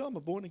 So I'm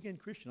a born-again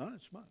Christian, I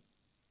don't smoke.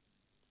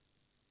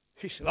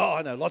 He said, "Oh,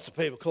 I know lots of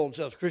people call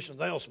themselves Christians,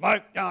 they all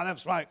smoke." "No, I don't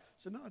smoke."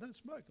 I said, "No, I don't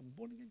smoke, I'm a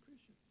born-again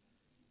Christian."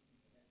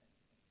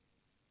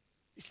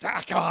 He said,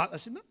 "I can't." I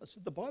said, "No," I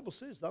said, "the Bible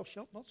says thou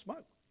shalt not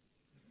smoke."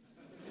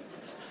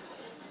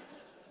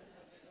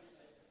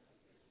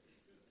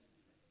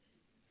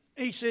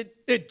 He said,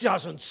 "It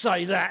doesn't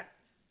say that."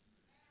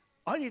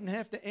 I didn't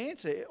have to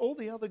answer. All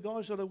the other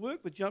guys that I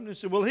worked with jumped in and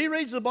said, "Well, he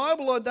reads the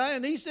Bible all day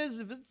and he says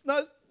if it's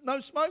no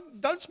smoke,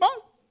 don't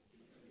smoke."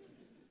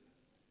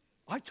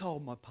 I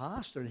told my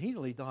pastor and he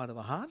nearly died of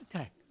a heart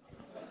attack.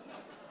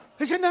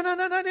 He said, no, don't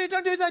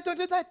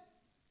do that.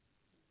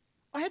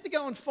 I had to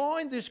go and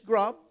find this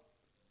grub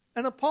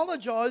and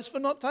apologise for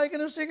not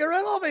taking a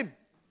cigarette off him.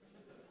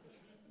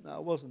 No,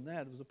 it wasn't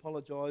that. It was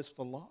apologise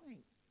for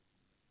lying.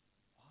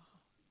 Wow.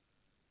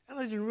 And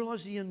I didn't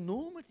realise the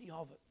enormity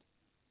of it.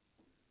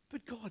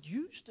 But God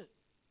used it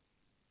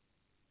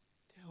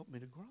to help me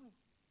to grow.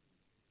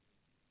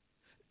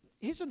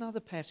 Here's another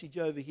passage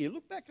over here.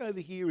 Look back over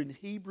here in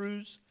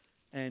Hebrews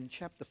and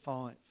chapter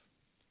 5.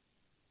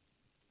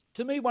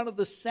 To me, one of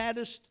the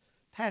saddest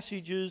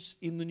passages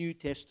in the New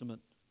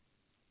Testament.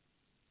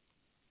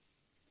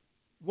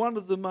 One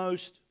of the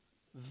most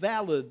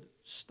valid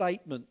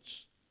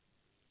statements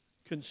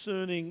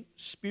concerning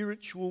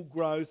spiritual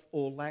growth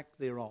or lack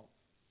thereof.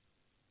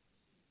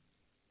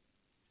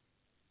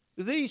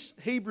 These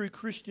Hebrew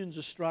Christians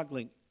are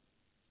struggling.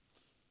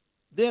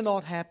 They're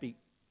not happy.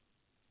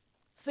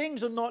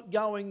 Things are not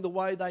going the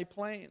way they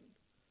planned.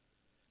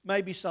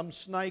 Maybe some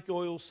snake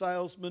oil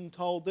salesman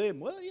told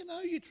them, "Well,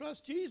 you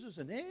trust Jesus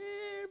and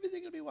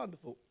everything will be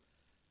wonderful."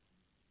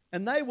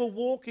 And they were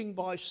walking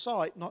by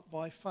sight, not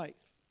by faith.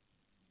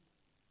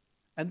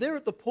 And they're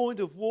at the point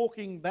of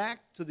walking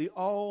back to the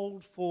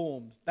old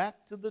forms,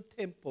 back to the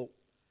temple,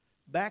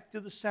 back to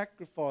the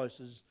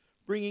sacrifices,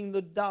 bringing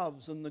the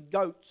doves and the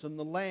goats and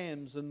the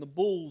lambs and the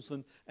bulls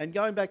and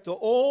going back to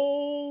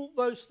all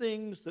those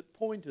things that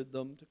pointed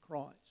them to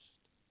Christ.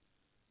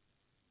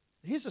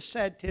 Here's a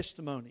sad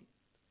testimony.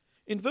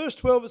 In verse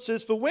 12 it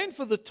says, "For when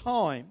for the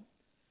time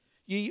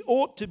ye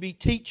ought to be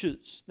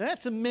teachers." Now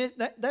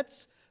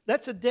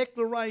that's a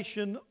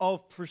declaration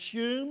of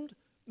presumed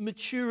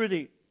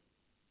maturity.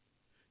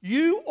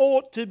 You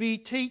ought to be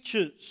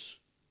teachers.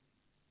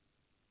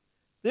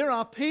 There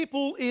are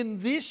people in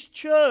this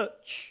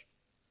church.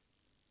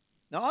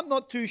 Now, I'm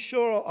not too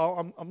sure.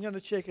 I'm going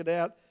to check it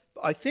out.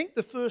 But I think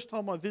the first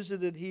time I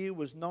visited here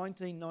was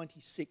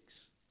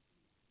 1996.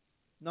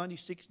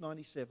 96,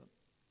 97.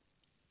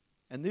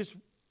 And this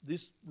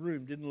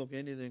room didn't look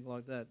anything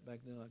like that back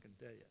then, I can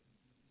tell you.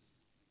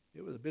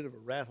 It was a bit of a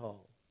rat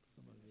hole.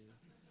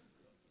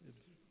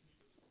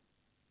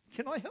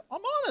 Can I help?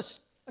 I'm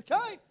honest,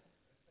 okay?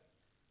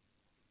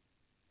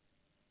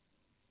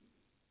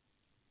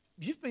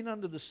 You've been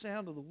under the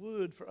sound of the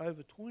word for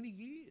over 20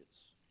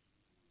 years.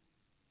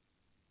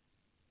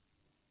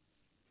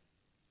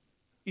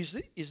 Is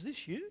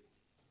this you?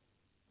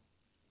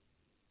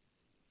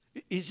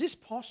 Is this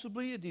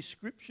possibly a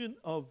description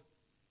of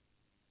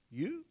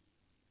you?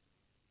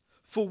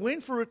 "For when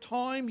for a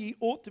time ye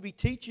ought to be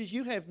teachers,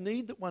 you have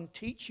need that one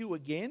teach you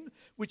again,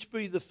 which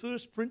be the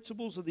first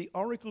principles of the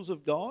oracles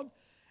of God,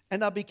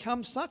 and are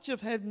become such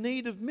as have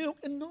need of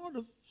milk and not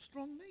of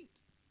strong meat."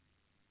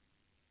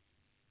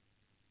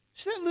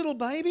 See that little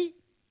baby?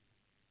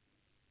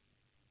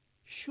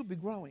 Should be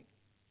growing.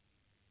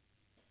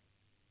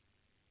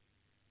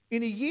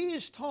 In a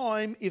year's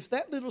time, if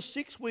that little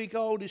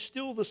 6-week-old is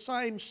still the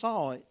same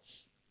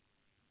size,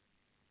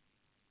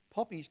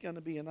 Poppy's going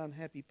to be an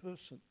unhappy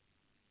person.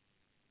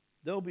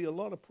 There'll be a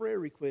lot of prayer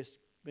requests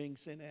being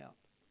sent out.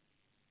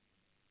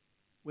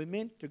 We're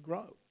meant to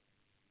grow.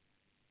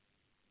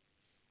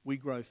 We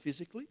grow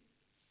physically.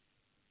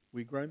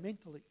 We grow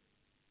mentally.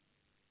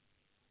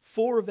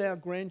 4 of our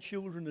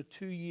grandchildren are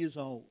 2 years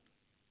old.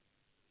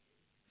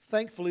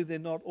 Thankfully, they're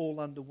not all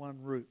under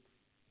one roof.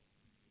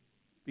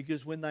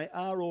 Because when they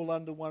are all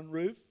under one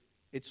roof,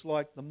 it's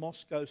like the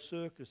Moscow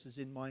Circus is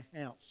in my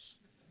house.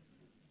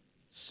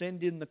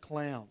 Send in the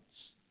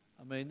clowns.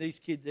 I mean, these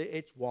kids,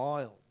 it's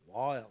wild.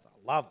 I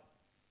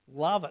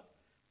love it.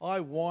 I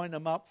wind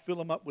them up, fill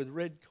them up with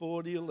red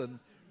cordial and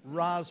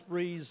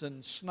raspberries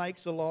and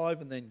snakes alive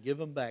and then give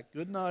them back.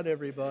 Good night,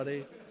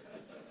 everybody.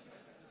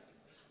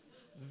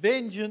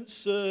 Vengeance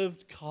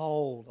served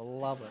cold. I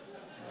love it.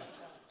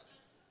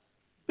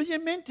 But you're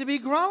meant to be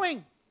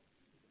growing.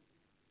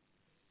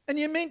 And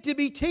you're meant to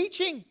be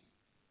teaching.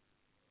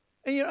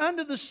 And you're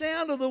under the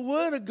sound of the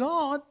Word of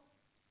God.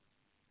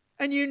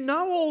 And you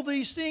know all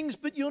these things,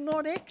 but you're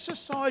not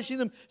exercising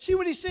them. See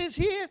what he says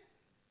here?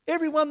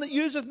 Everyone that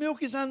useth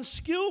milk is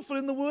unskillful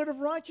in the word of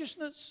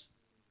righteousness.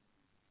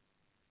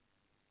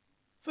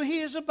 For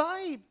he is a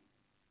babe.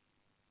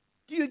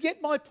 Do you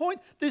get my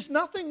point? There's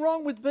nothing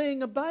wrong with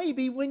being a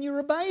baby when you're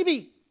a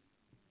baby.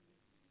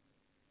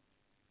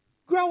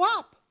 Grow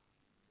up.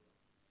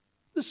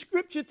 The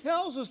Scripture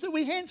tells us that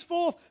we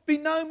henceforth be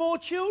no more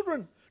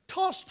children,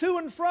 tossed to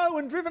and fro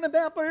and driven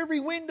about by every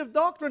wind of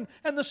doctrine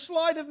and the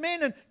sleight of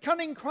men and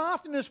cunning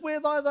craftiness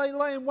whereby they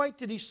lay in wait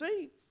to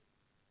deceive.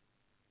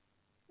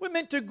 We're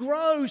meant to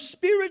grow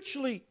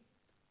spiritually.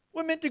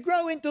 We're meant to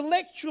grow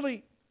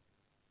intellectually.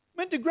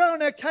 We're meant to grow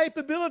in our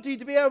capability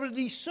to be able to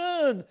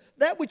discern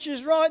that which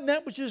is right and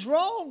that which is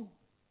wrong.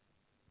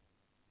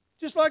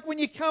 Just like when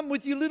you come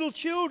with your little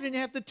children,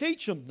 you have to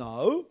teach them,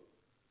 no,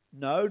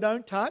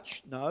 don't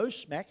touch, no,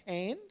 smack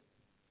hand.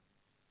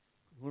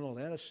 We're not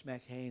allowed to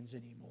smack hands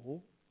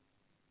anymore.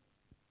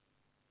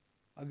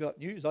 I got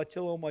news. I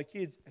tell all my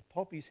kids, at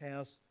Poppy's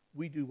house,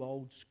 we do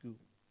old school.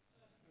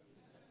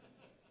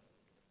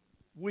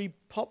 We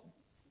pop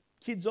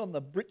kids on the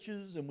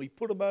britches and we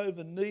put them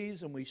over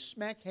knees and we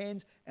smack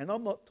hands. And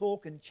I'm not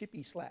talking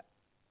chippy slap.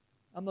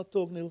 I'm not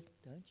talking little,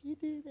 don't you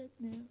do that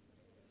now.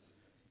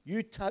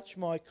 You touch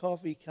my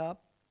coffee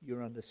cup,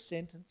 you're under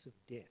sentence of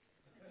death.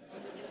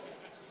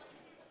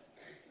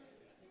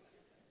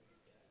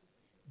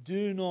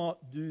 Do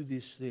not do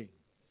this thing.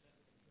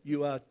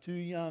 You are too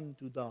young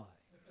to die.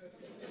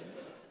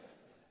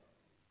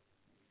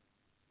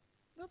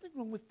 Nothing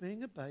wrong with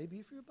being a baby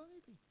if you're a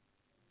baby.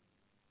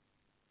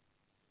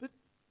 But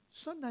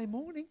Sunday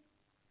morning,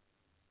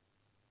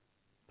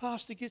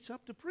 pastor gets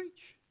up to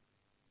preach.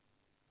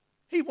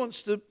 He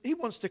wants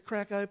to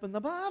crack open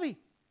the Barbie.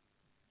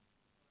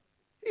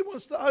 He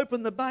wants to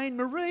open the Bain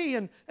Marie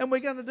and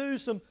we're going to do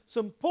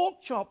some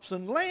pork chops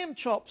and lamb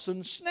chops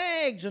and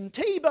snags and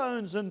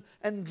T-bones and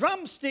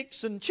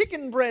drumsticks and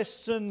chicken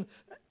breasts and...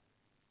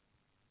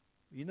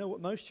 You know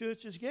what most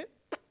churches get?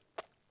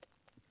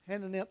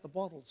 Handing out the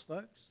bottles,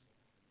 folks.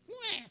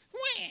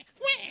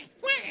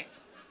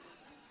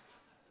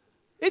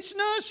 It's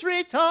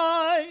nursery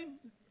time.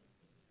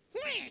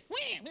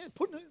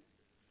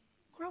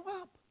 Grow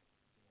up.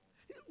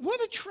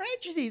 What a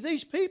tragedy.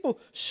 These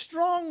people,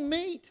 strong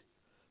meat,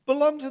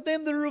 belong to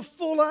them that are of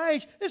full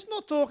age. It's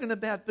not talking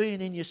about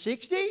being in your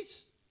 60s.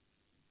 It's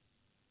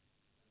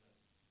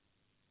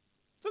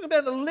talking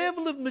about a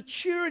level of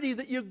maturity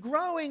that you're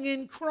growing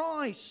in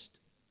Christ.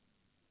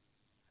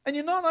 And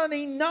you're not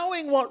only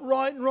knowing what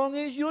right and wrong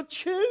is, you're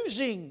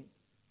choosing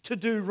to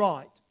do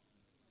right.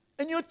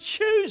 And you're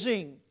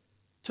choosing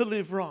to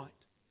live right.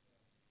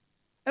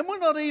 And we're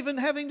not even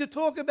having to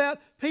talk about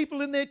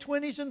people in their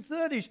 20s and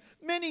 30s.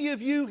 Many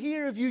of you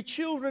here, of you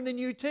children and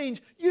you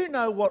teens, you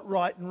know what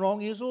right and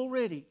wrong is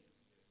already.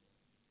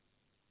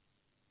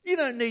 You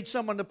don't need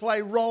someone to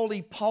play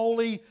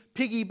roly-poly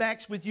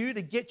piggybacks with you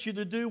to get you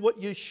to do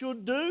what you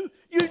should do.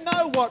 You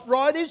know what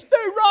right is.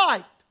 Do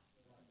right.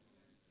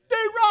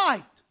 Do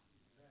right.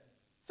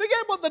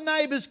 Forget what the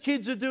neighbours'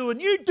 kids are doing.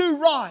 You do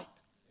right.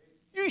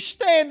 You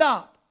stand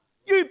up.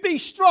 You be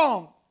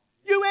strong.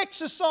 You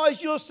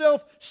exercise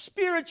yourself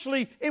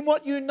spiritually in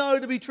what you know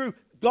to be true.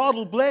 God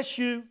will bless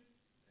you.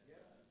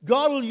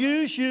 God will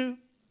use you.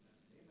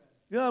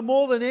 You know,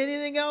 more than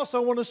anything else, I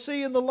want to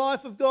see in the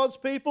life of God's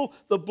people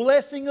the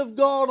blessing of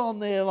God on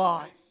their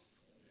life.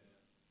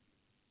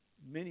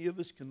 Many of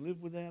us can live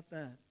without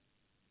that.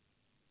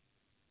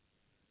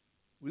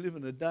 We live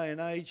in a day and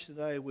age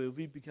today where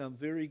we've become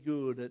very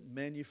good at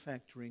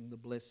manufacturing the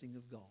blessing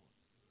of God,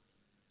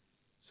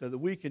 so that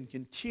we can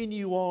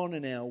continue on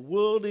in our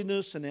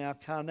worldliness and our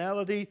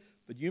carnality.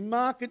 But you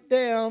mark it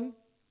down.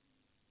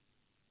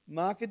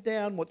 Mark it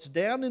down. What's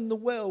down in the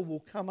well will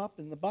come up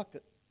in the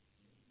bucket.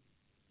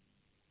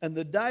 And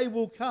the day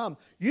will come.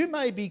 You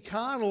may be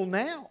carnal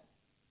now,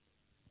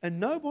 and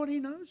nobody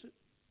knows it.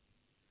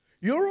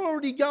 You're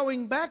already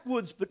going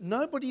backwards, but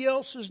nobody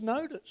else has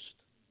noticed.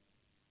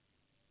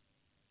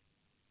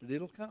 But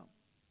it'll come.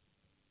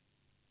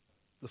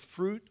 The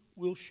fruit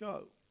will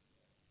show.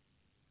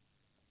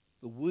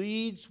 The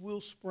weeds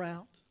will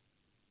sprout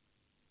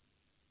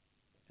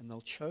and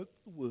they'll choke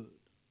the word.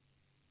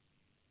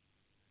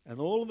 And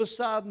all of a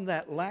sudden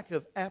that lack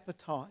of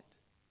appetite,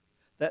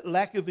 that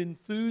lack of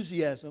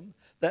enthusiasm,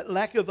 that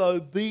lack of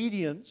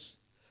obedience,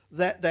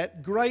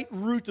 that great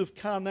root of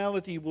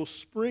carnality will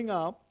spring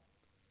up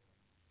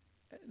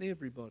and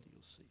everybody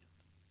will see it.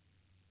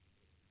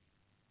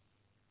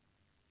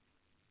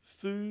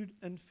 Food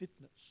and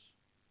fitness.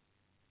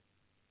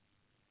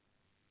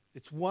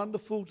 It's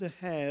wonderful to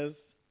have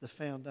the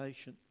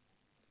foundation.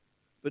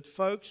 But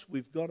folks,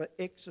 we've got to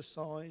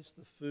exercise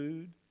the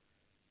food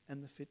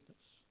and the fitness.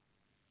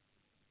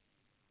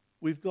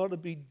 We've got to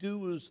be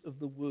doers of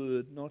the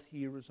word, not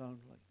hearers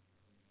only.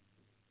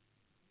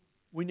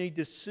 We need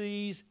to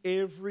seize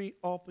every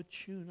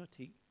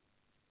opportunity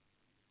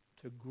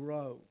to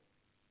grow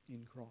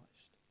in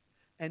Christ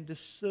and to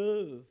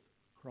serve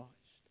Christ.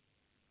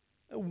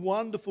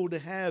 Wonderful to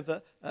have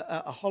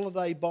a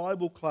holiday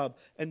Bible club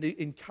and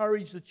to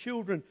encourage the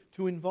children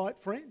to invite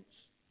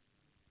friends.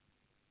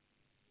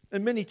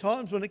 And many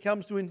times when it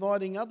comes to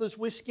inviting others,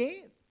 we're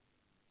scared.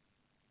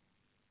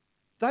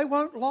 They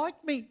won't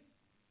like me.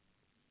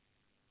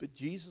 But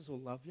Jesus will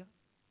love you.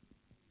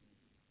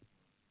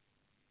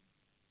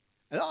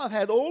 And I've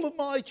had all of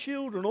my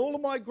children, all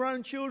of my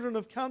grown children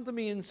have come to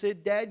me and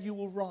said, Dad, you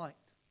were right.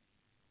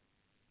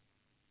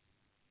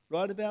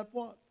 Right about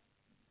what?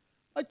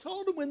 I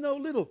told them when they were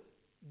little,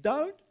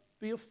 don't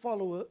be a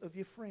follower of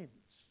your friends.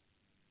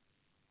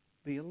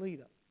 Be a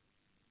leader.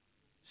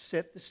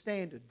 Set the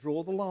standard.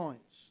 Draw the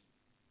lines.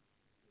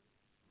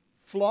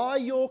 Fly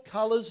your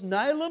colours,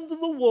 nail them to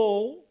the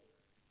wall,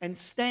 and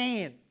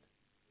stand.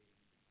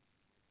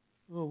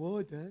 Oh,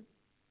 why, Dad?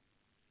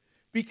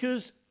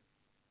 Because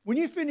when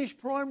you finish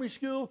primary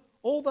school,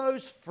 all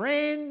those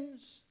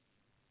friends,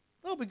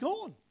 they'll be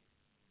gone.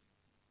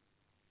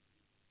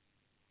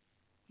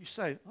 You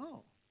say,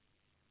 oh,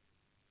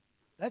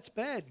 that's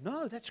bad.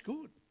 No, that's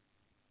good.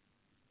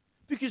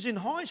 Because in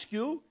high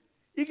school,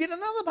 you get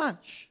another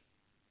bunch.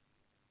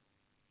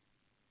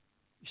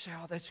 You say,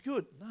 oh, that's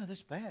good. No,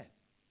 that's bad.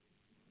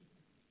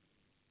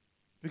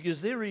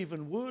 Because they're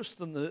even worse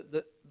than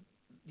the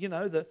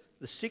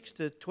 6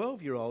 to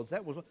 12-year-olds.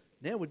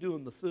 Now we're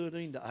doing the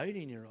 13 to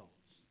 18-year-olds.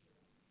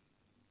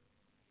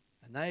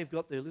 And they've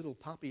got their little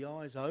puppy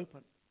eyes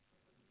open.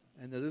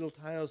 And their little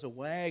tails are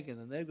wagging.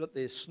 And they've got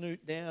their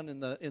snoot down in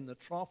the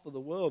trough of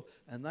the world.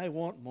 And they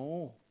want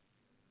more.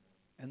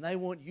 And they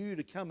want you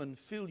to come and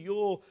fill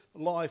your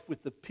life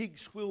with the pig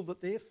swill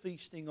that they're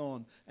feasting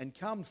on. And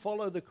come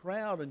follow the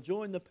crowd and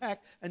join the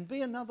pack. And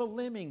be another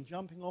lemming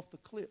jumping off the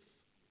cliff.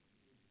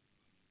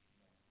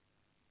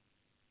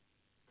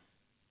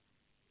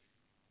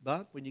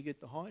 But when you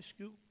get to high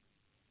school,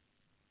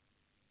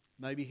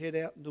 maybe head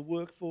out into the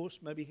workforce,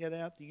 maybe head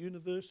out to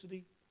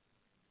university.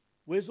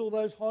 Where's all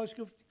those high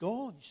school?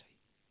 Gone, you say.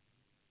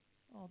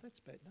 Oh,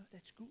 that's bad. No,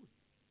 that's good.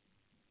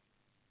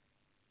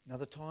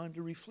 Another time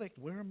to reflect.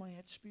 Where am I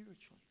at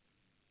spiritually?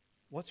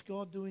 What's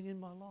God doing in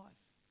my life?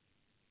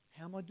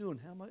 How am I doing?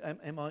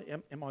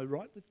 Am I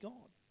right with God?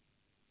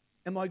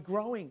 Am I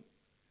growing?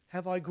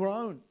 Have I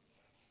grown?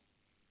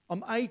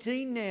 I'm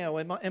 18 now.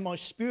 Am I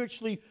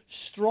spiritually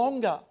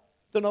stronger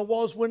than I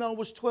was when I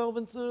was 12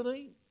 and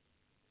 13?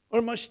 Or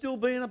am I still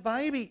being a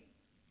baby?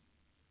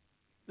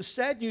 The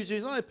sad news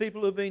is I know people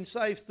who have been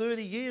saved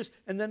 30 years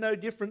and they're no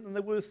different than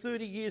they were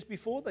 30 years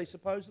before they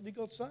supposedly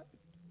got saved.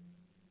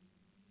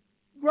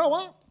 Grow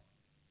up.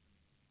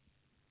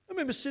 I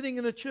remember sitting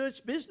in a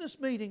church business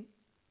meeting.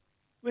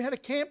 We had a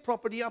camp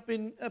property up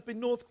in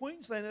North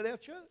Queensland at our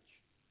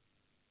church.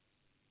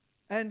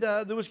 And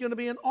there was going to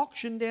be an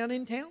auction down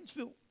in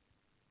Townsville.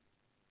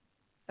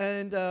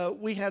 And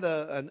we had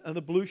an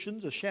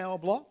ablutions, a shower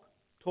block,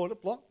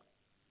 toilet block.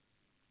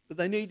 But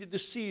they needed to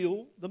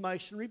seal the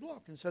masonry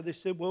block. And so they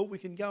said, well, we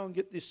can go and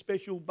get this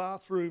special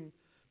bathroom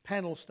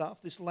panel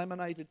stuff, this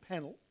laminated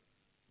panel,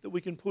 that we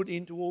can put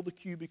into all the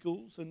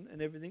cubicles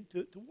and everything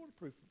to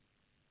waterproof them.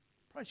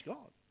 Praise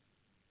God.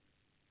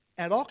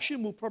 At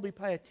auction, we'll probably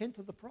pay 1/10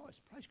 of the price.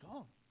 Praise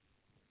God.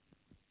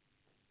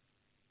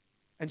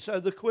 And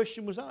so the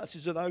question was asked,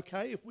 is it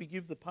okay if we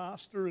give the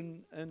pastor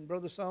and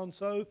brother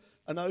so-and-so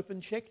an open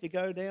check to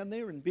go down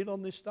there and bid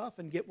on this stuff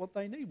and get what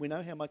they need? We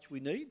know how much we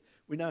need.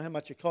 We know how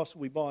much it costs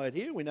when we buy it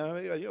here. We know,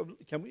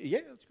 yeah,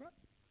 that's great.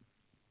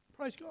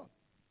 Praise God.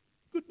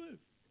 Good move.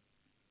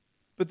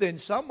 But then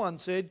someone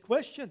said,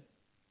 question,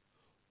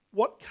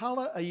 what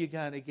colour are you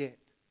going to get?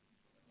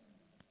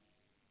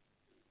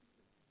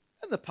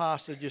 And the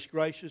pastor just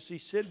graciously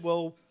said,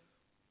 well,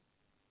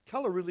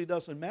 colour really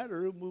doesn't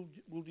matter, and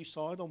we'll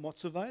decide on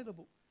what's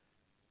available.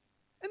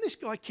 And this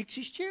guy kicks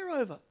his chair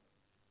over,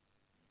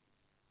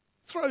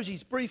 throws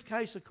his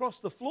briefcase across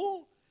the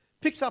floor,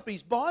 picks up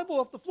his Bible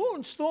off the floor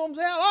and storms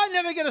out. I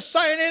never get to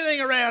say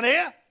anything around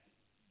here.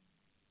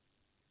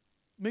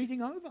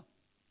 Meeting over.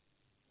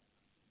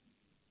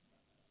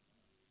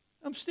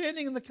 I'm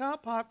standing in the car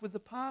park with the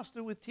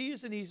pastor with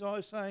tears in his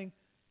eyes saying,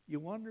 you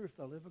wonder if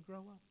they'll ever grow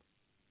up.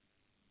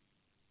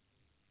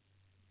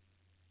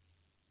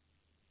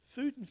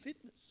 Food and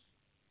fitness.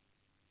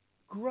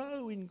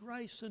 Grow in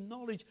grace and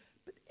knowledge,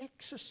 but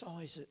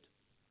exercise it.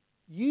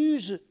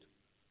 Use it.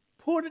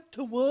 Put it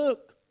to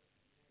work.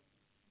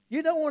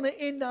 You don't want to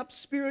end up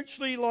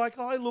spiritually like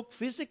I look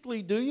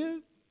physically, do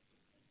you?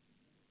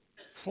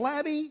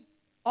 Flabby,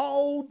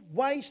 old,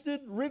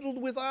 wasted,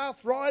 riddled with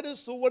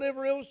arthritis or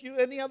whatever else,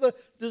 any other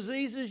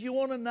diseases you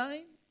want to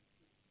name.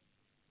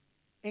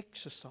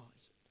 Exercise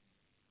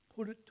it.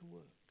 Put it to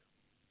work.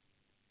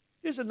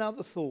 Here's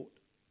another thought.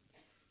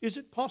 Is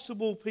it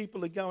possible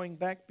people are going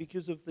back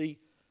because of the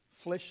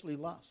fleshly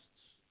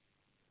lusts?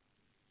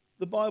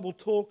 The Bible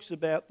talks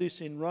about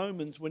this in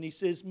Romans when he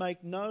says,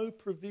 make no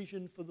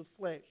provision for the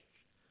flesh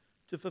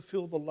to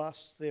fulfill the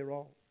lusts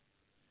thereof.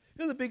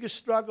 You know, the biggest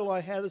struggle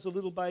I had as a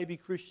little baby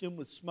Christian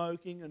with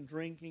smoking and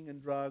drinking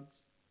and drugs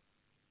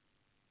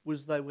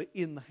was they were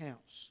in the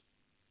house.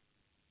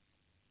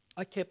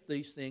 I kept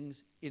these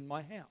things in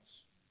my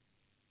house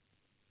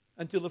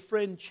until a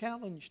friend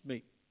challenged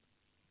me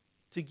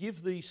to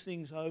give these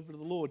things over to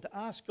the Lord, to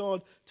ask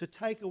God to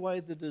take away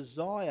the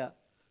desire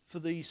for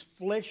these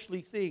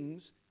fleshly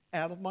things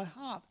out of my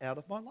heart, out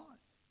of my life.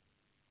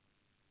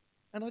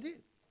 And I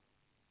did.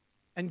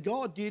 And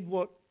God did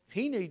what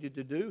he needed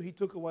to do. He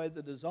took away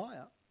the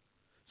desire.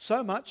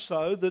 So much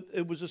so that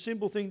it was a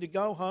simple thing to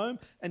go home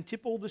and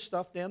tip all this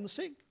stuff down the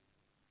sink.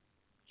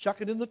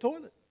 Chuck it in the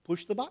toilet.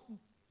 Push the button.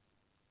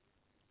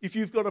 If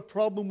you've got a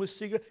problem with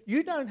cigarettes,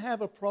 you don't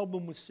have a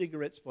problem with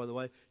cigarettes, by the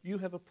way. You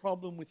have a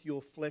problem with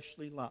your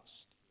fleshly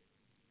lust.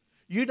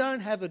 You don't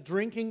have a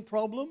drinking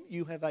problem,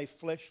 you have a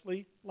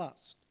fleshly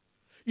lust.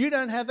 You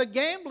don't have a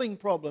gambling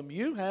problem,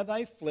 you have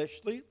a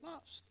fleshly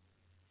lust.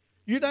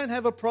 You don't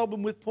have a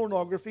problem with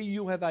pornography,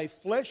 you have a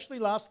fleshly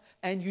lust,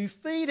 and you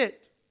feed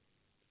it.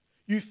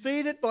 You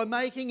feed it by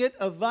making it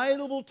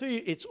available to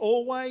you. It's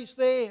always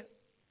there.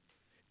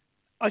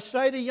 I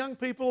say to young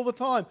people all the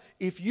time,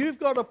 if you've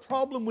got a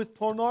problem with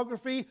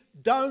pornography,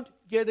 don't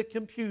get a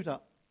computer.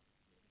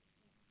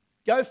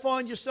 Go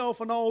find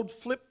yourself an old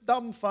flip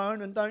dumb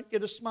phone and don't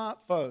get a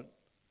smartphone.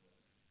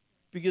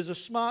 Because a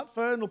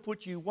smartphone will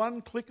put you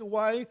one click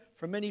away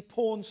from any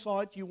porn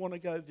site you want to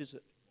go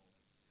visit.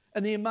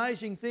 And the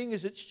amazing thing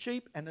is it's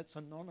cheap and it's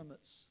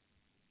anonymous.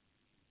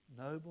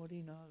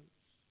 Nobody knows.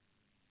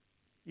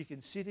 You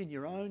can sit in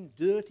your own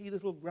dirty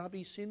little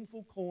grubby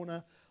sinful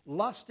corner,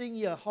 lusting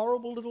your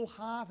horrible little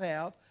heart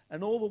out,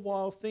 and all the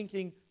while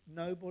thinking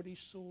nobody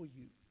saw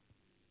you.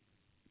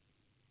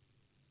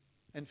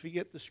 And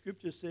forget the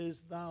scripture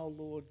says, Thou,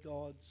 Lord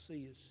God,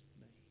 seest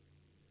me.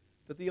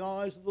 That the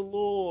eyes of the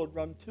Lord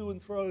run to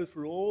and fro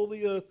through all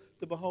the earth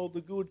to behold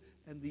the good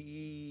and the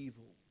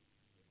evil.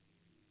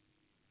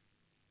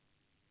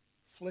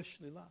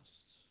 Fleshly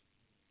lusts.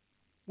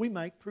 We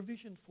make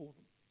provision for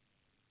them.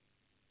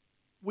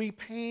 We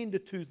pander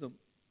to them.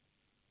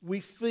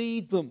 We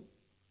feed them.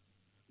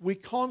 We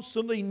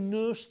constantly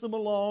nurse them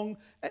along.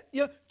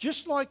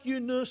 Just like you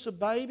nurse a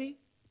baby,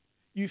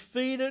 you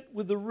feed it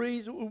with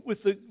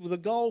the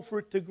goal for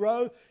it to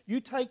grow. You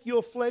take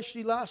your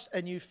fleshly lust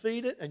and you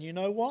feed it, and you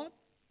know what?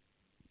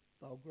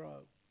 They'll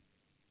grow.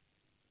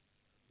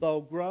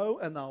 They'll grow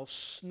and they'll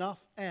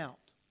snuff out.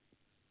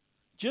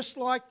 Just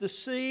like the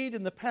seed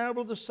in the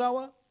parable of the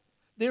sower.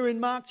 There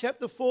in Mark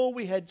chapter 4,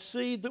 we had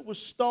seed that was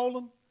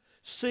stolen,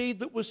 seed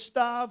that was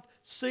starved,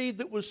 seed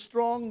that was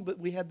strong, but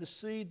we had the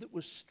seed that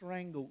was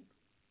strangled.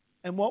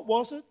 And what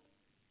was it?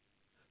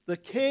 The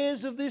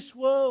cares of this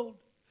world,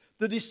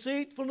 the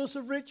deceitfulness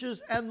of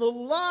riches, and the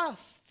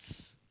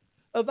lusts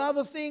of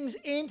other things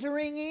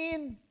entering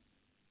in.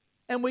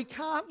 And we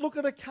can't look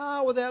at a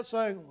car without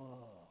saying, oh.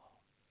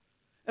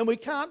 And we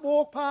can't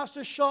walk past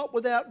a shop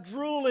without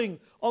drooling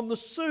on the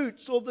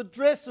suits or the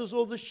dresses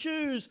or the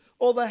shoes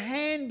or the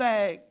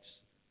handbags.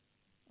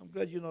 I'm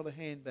glad you're not a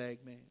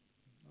handbag man.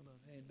 I'm not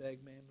a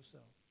handbag man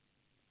myself.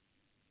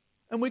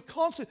 And we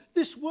constantly,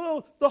 this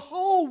world, the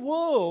whole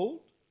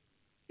world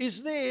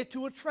is there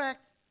to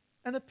attract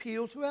and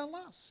appeal to our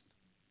lust.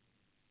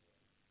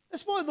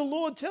 That's why the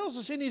Lord tells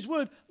us in His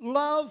Word,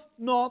 love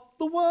not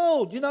the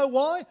world. You know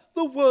why?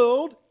 The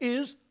world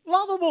is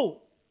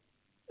lovable.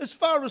 As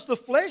far as the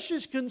flesh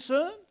is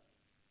concerned,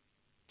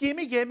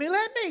 gimme, get me,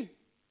 let me.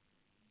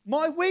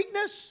 My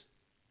weakness,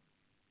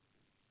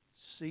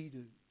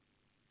 Sea-Doo.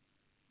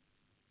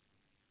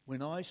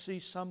 When I see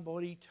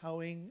somebody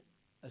towing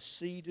a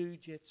Sea-Doo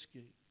jet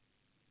ski,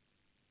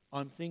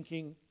 I'm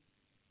thinking,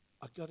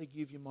 I've got to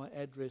give you my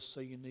address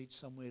so you need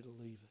somewhere to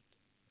leave it.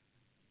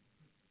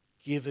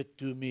 Give it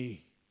to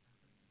me.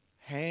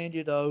 Hand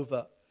it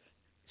over.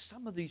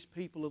 Some of these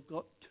people have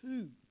got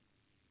two,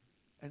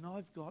 and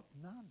I've got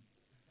none.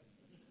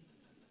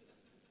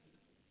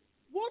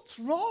 What's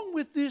wrong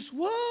with this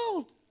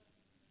world?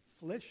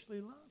 Fleshly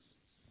lusts.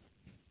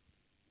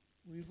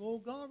 We've all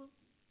got them.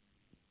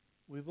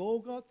 We've all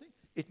got things.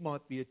 It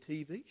might be a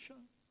TV show.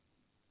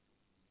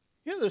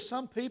 You know, there's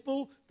some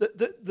people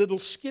that'll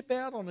skip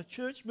out on a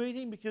church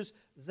meeting because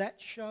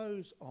that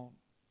show's on.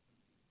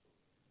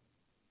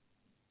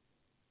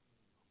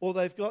 Or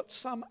they've got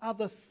some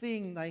other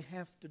thing they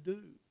have to do.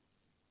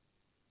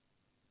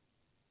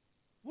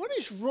 What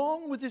is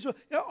wrong with this? You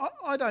know,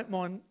 I don't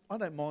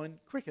mind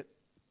cricket.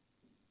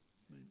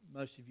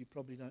 Most of you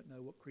probably don't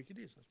know what cricket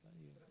is, I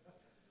suppose.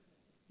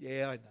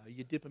 Yeah, I know.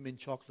 You dip them in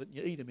chocolate and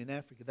you eat them in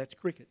Africa. That's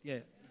cricket,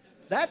 yeah.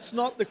 That's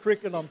not the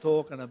cricket I'm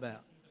talking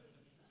about.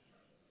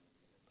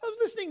 I was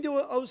listening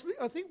to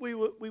I think we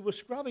were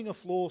scrubbing a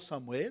floor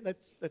somewhere.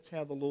 That's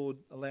how the Lord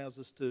allows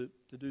us to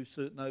do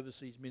certain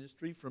overseas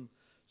ministry, from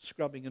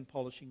scrubbing and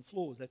polishing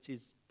floors. That's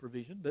His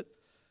provision. But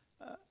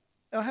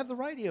I have the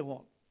radio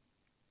on,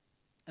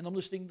 and I'm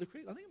listening to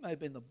cricket. I think it may have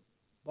been the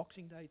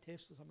Boxing Day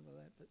test or something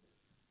like that.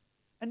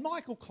 And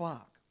Michael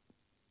Clark,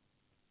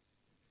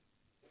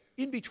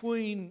 in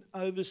between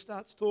overs,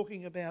 starts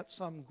talking about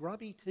some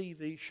grubby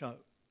TV show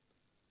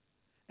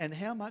and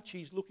how much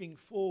he's looking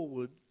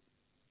forward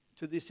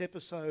to this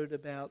episode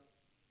about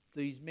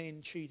these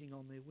men cheating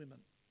on their women.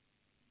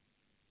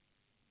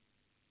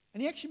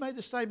 And he actually made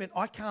the statement,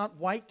 I can't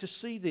wait to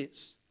see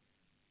this.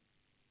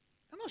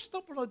 And I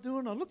stopped what I was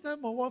doing, I looked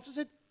at my wife and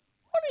said,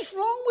 what is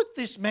wrong with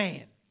this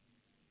man?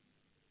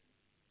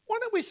 Why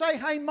don't we say,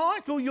 hey,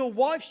 Michael, your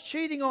wife's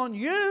cheating on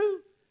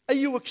you. Are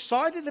you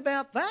excited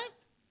about that?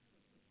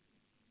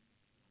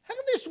 How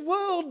can this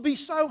world be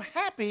so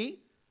happy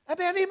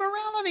about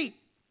immorality?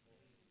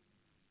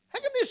 How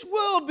can this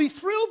world be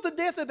thrilled to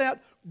death about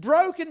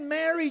broken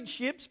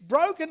marriageships,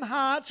 broken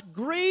hearts,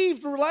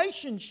 grieved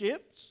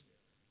relationships,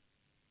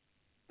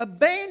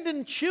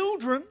 abandoned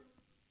children,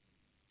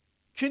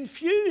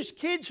 Confused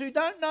kids who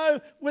don't know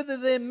whether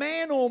they're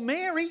man or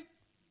Mary.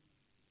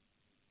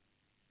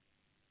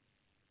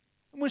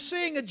 And we're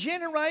seeing a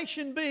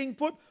generation being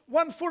put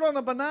one foot on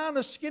a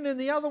banana skin and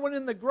the other one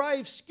in the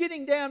grave,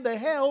 skidding down to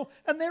hell,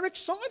 and they're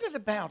excited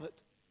about it.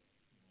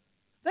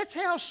 That's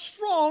how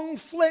strong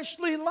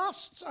fleshly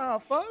lusts are,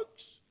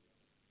 folks.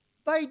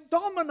 They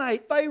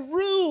dominate, they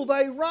rule,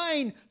 they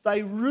reign,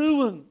 they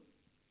ruin.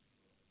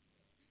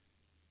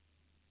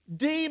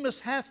 Demas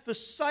hath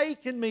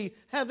forsaken me,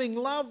 having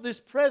loved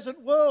this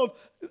present world,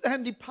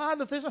 and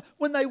departed Thessalonica.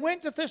 When they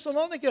went to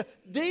Thessalonica,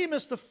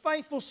 Demas, the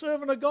faithful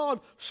servant of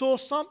God, saw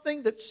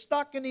something that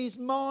stuck in his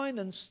mind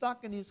and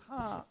stuck in his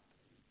heart.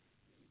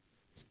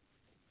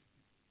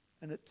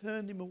 And it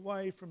turned him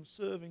away from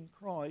serving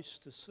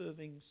Christ to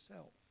serving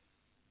self.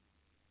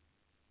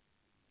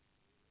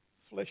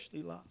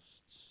 Fleshly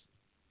lusts.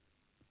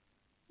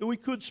 We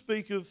could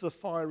speak of the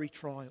fiery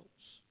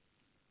trials,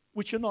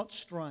 which are not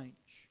strange.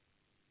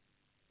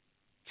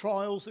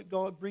 Trials that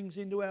God brings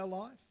into our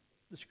life,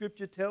 the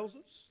Scripture tells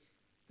us,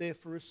 they're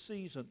for a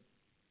season.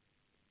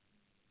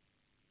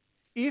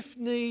 If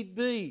need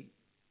be,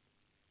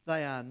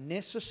 they are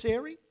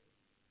necessary.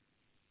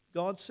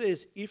 God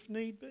says, if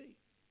need be.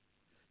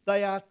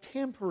 They are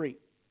temporary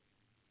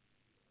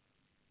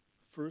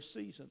for a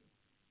season.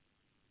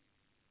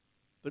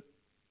 But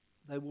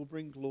they will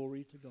bring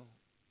glory to God.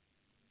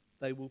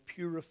 They will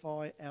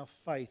purify our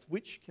faith,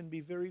 which can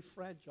be very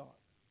fragile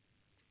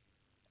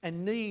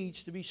and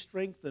needs to be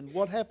strengthened.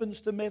 What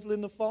happens to metal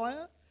in the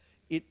fire?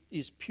 It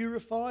is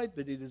purified,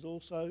 but it is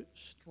also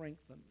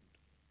strengthened.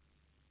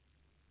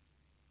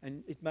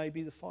 And it may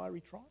be the fiery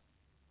trial.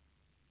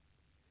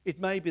 It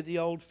may be the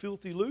old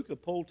filthy lucre,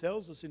 Paul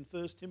tells us in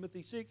 1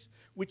 Timothy 6,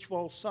 which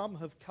while some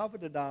have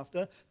coveted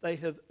after, they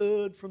have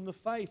erred from the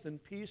faith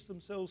and pierced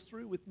themselves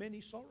through with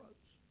many sorrows.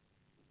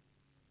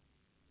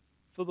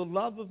 For the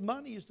love of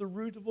money is the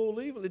root of all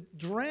evil. It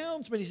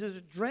drowns men, he says,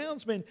 it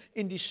drowns men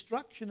in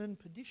destruction and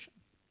perdition.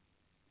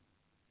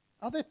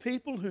 Are there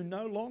people who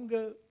no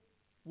longer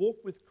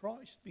walk with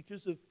Christ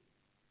because of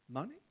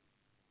money?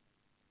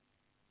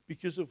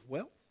 Because of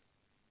wealth?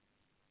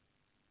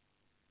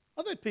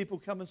 I've had people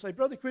come and say,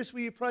 Brother Chris,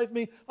 will you pray for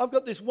me? I've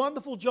got this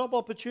wonderful job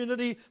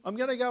opportunity. I'm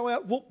going to go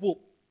out, whoop,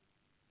 whoop.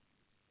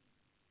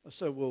 I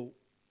say, well,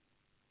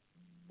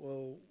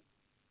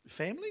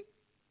 family?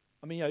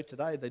 I mean,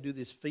 today they do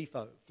this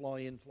FIFO,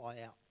 fly in,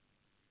 fly out.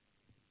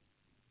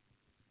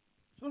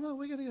 So no,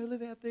 we're going to go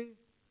live out there.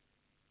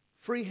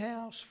 Free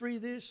house, free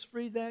this,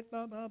 free that,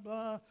 blah, blah,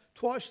 blah.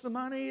 Twice the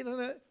money. Blah,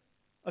 blah.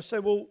 I say,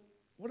 well,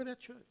 what about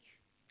church?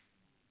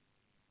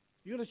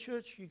 You got a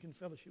church you can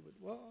fellowship with?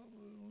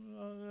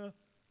 Well,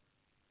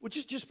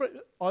 just pray.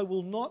 I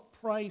will not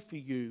pray for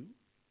you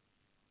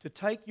to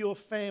take your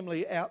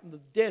family out in the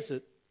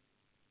desert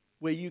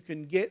where you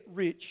can get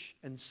rich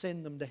and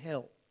send them to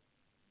hell.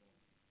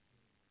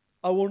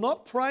 I will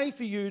not pray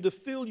for you to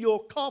fill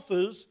your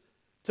coffers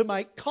to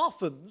make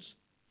coffins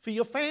for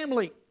your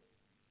family.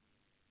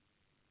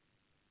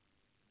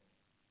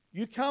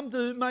 You come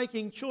to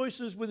making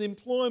choices with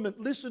employment.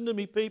 Listen to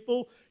me,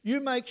 people. You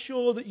make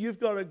sure that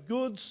you've got a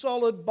good,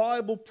 solid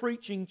Bible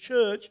preaching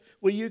church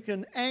where you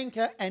can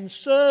anchor and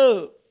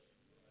serve,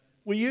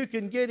 where you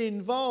can get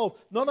involved.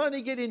 Not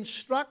only get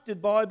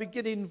instructed by, but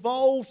get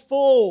involved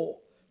for,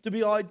 to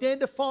be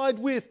identified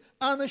with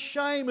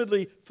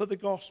unashamedly for the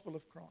gospel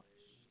of Christ.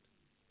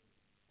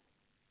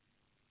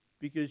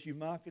 Because you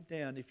mark it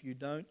down. If you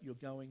don't, you're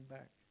going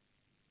back.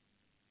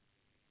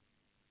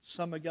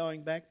 Some are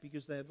going back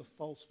because they have a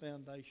false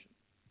foundation.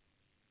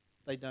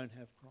 They don't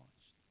have Christ.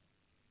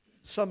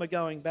 Some are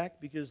going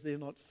back because they're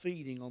not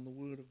feeding on the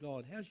Word of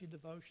God. How's your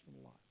devotional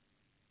life?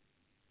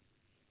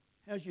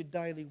 How's your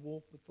daily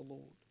walk with the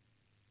Lord?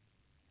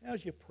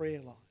 How's your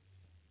prayer life?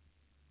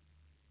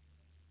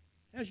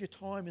 How's your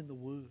time in the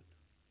Word?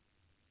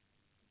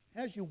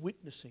 How's your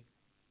witnessing?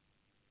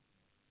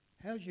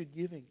 How's your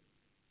giving?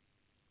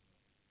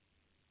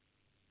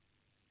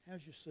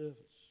 How's your service?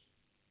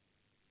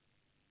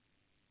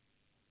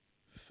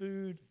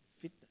 Food,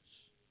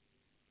 fitness.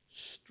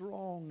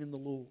 Strong in the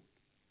Lord.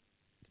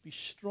 To be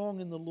strong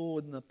in the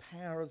Lord and the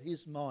power of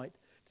His might.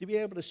 To be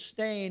able to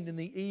stand in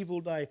the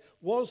evil day.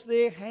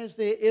 Has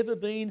there ever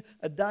been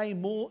a day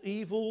more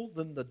evil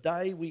than the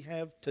day we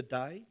have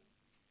today?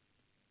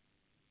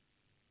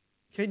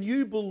 Can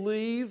you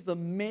believe the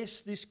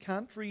mess this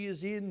country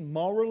is in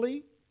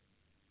morally?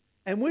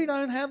 And we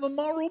don't have a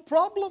moral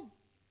problem.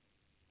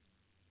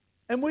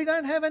 And we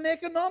don't have an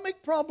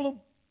economic problem.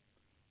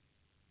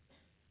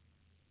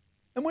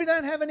 And we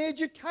don't have an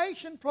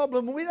education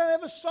problem. And we don't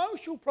have a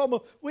social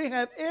problem. We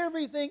have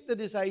everything that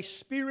is a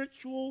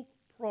spiritual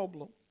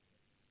problem.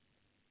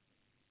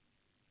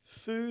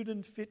 Food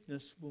and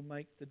fitness will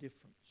make the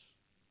difference.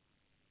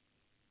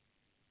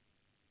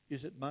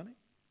 Is it money?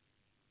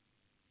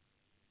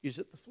 Is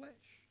it the flesh?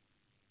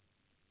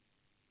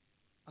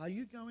 Are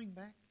you going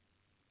back?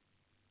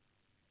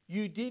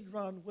 You did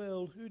run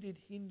well. Who did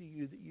hinder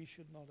you that you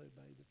should not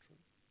obey the truth?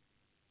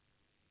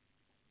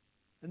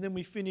 And then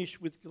we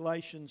finish with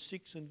Galatians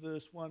 6 and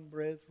verse 1,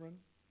 brethren.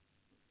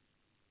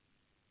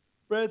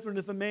 Brethren,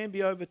 if a man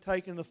be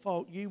overtaken in a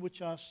fault, ye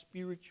which are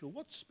spiritual.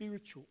 What's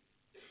spiritual?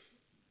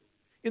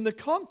 In the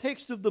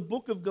context of the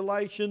book of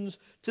Galatians,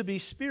 to be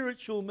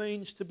spiritual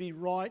means to be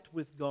right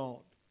with God.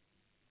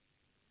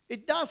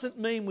 It doesn't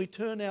mean we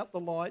turn out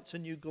the lights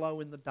and you glow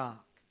in the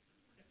dark.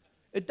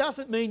 It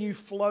doesn't mean you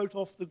float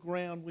off the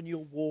ground when you're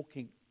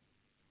walking.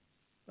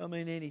 I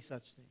mean any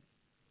such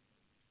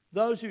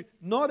thing.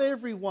 Not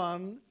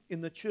everyone in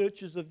the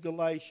churches of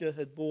Galatia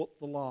had bought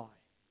the lie.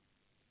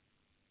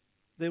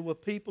 There were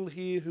people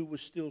here who were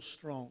still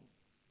strong,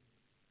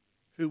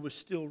 who were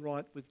still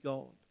right with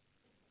God.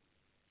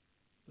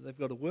 But they've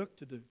got a work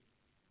to do.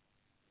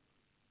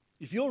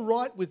 If you're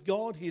right with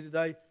God here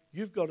today,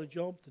 you've got a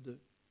job to do.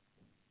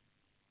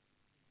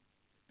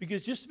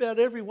 Because just about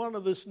every one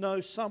of us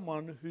knows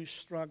someone who's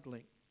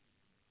struggling.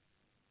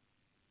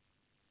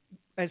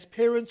 As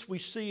parents, we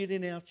see it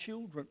in our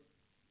children.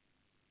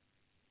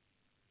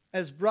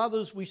 As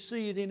brothers, we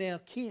see it in our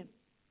kin,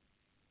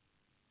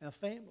 our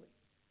family.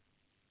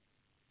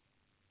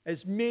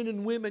 As men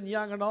and women,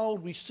 young and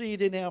old, we see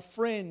it in our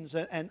friends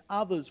and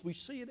others. We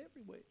see it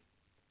everywhere.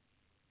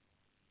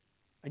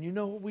 And you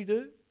know what we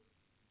do?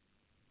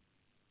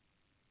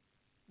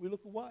 We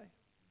look away.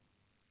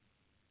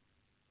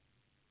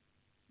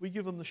 We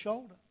give them the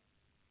shoulder.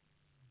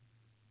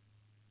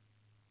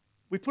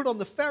 We put on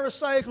the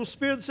Pharisaical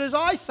spirit that says,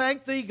 I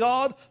thank thee,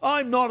 God,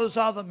 I'm not as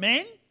other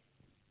men.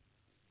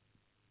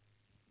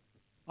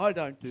 I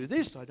don't do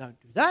this, I don't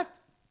do that.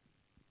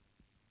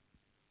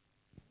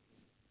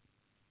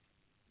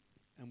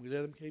 And we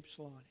let them keep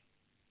sliding.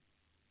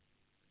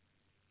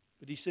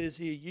 But he says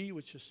here, ye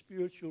which are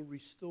spiritual,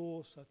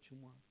 restore such a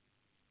one.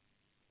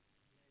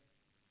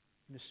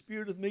 In a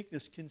spirit of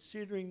meekness,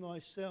 considering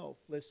thyself,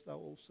 lest thou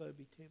also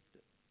be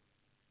tempted.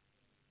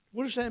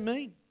 What does that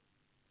mean?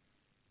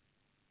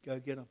 Go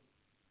get them.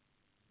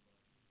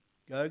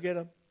 Go get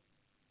them.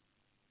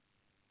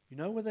 You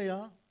know where they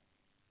are?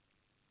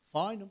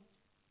 Find them.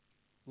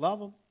 Love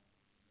them.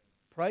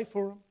 Pray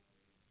for them.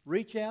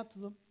 Reach out to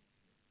them.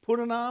 Put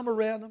an arm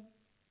around them.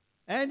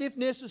 And if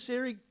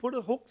necessary, put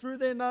a hook through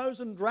their nose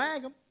and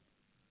drag them.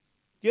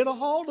 Get a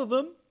hold of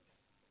them.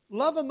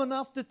 Love them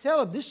enough to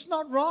tell them, this is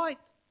not right.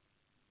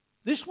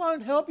 This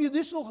won't help you.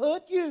 This will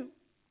hurt you.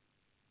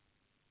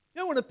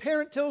 You know, when a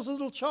parent tells a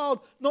little child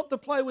not to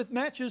play with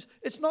matches,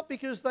 it's not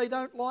because they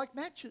don't like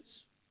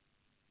matches.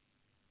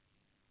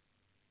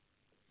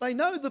 They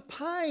know the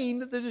pain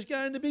that is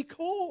going to be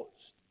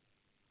caused.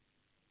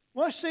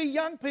 When I see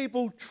young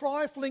people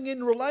trifling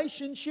in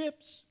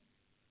relationships,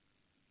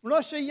 when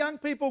I see young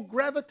people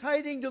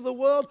gravitating to the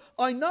world,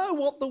 I know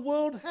what the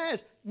world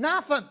has.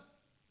 Nothing.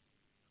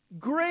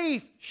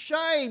 Grief,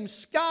 shame,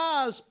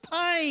 scars,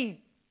 pain.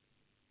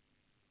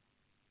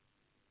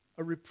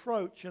 A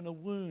reproach and a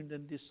wound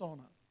and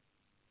dishonour.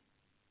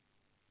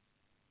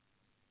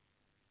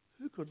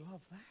 Who could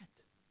love that?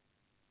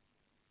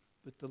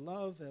 But to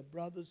love our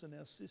brothers and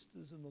our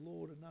sisters in the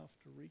Lord enough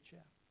to reach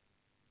out.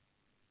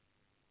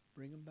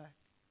 Bring them back.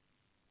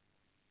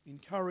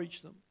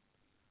 Encourage them.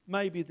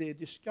 Maybe they're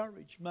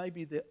discouraged.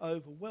 Maybe they're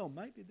overwhelmed.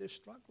 Maybe they're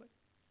struggling.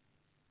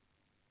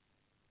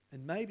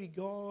 And maybe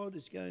God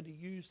is going to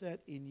use that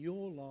in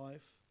your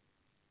life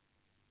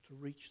to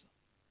reach them.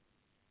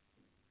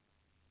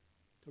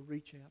 To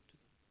reach out to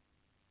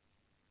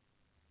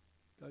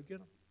them. Go get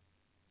them.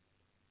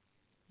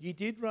 Ye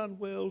did run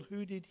well.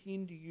 Who did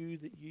hinder you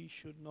that ye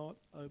should not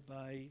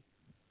obey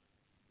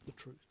the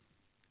truth?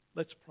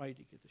 Let's pray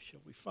together,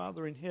 shall we?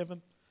 Father in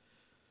heaven,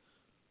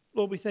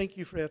 Lord, we thank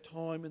you for our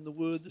time in the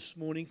Word this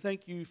morning.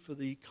 Thank you for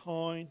the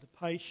kind, the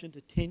patient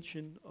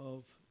attention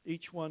of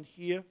each one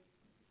here.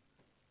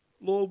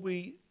 Lord,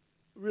 we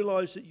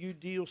realise that you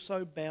deal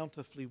so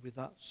bountifully with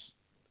us,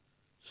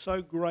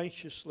 so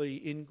graciously,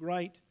 in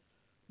great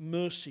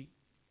mercy.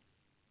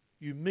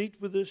 You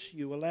meet with us,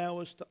 you allow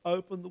us to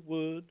open the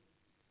Word,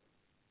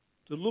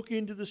 to look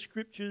into the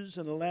Scriptures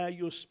and allow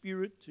your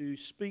Spirit to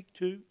speak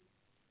to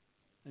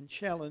and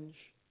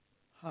challenge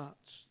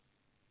hearts.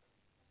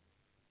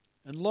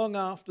 And long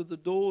after the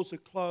doors are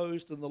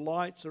closed and the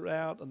lights are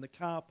out and the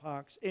car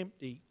park's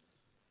empty,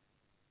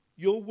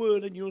 your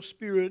Word and your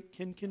Spirit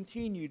can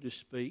continue to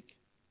speak.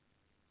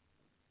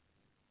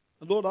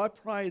 And Lord, I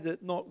pray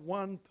that not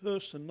one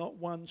person, not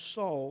one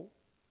soul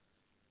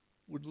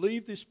would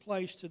leave this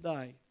place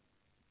today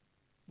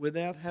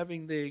without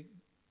having their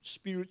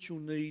spiritual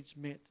needs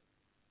met.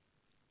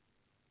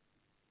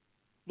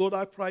 Lord,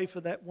 I pray for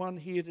that one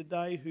here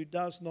today who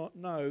does not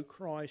know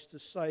Christ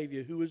as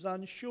Saviour, who is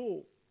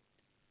unsure,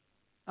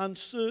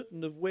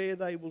 uncertain of where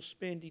they will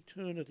spend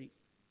eternity,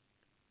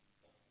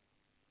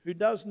 who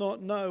does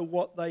not know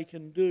what they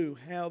can do,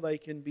 how they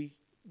can be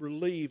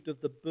relieved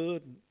of the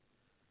burden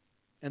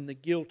and the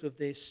guilt of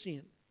their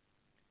sin,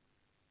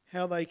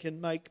 how they can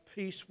make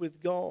peace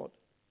with God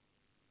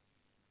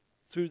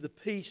through the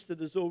peace that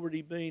has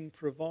already been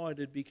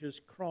provided because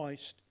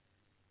Christ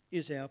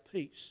is our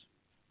peace.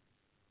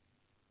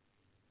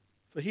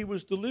 For he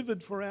was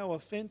delivered for our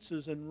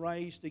offences and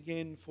raised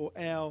again for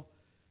our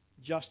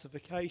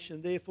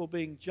justification. Therefore,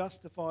 being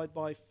justified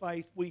by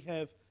faith, we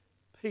have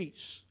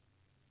peace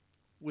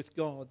with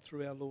God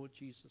through our Lord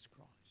Jesus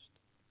Christ.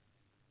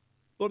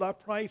 Lord, I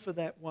pray for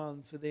that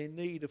one, for their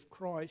need of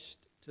Christ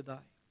today.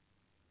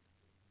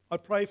 I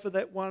pray for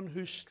that one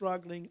who's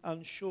struggling,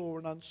 unsure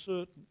and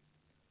uncertain,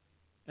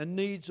 and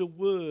needs a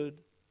word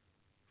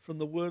from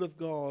the Word of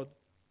God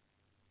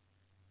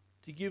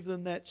to give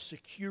them that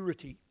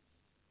security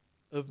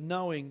of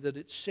knowing that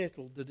it's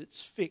settled, that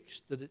it's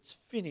fixed, that it's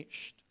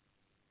finished,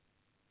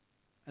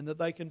 and that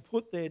they can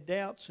put their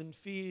doubts and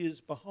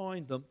fears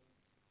behind them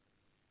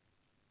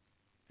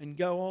and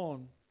go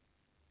on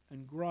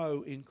and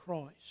grow in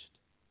Christ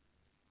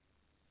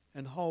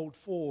and hold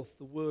forth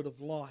the word of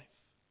life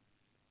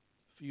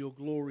for your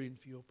glory and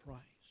for your praise.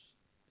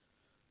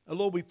 And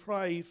Lord, we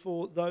pray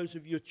for those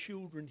of your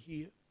children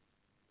here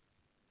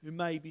who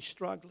may be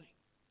struggling.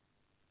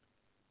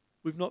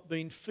 We've not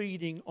been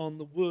feeding on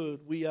the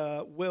word. We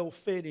are well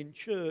fed in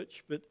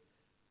church, but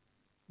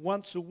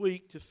once a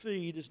week to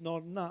feed is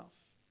not enough.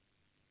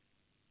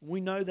 We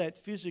know that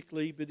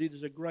physically, but it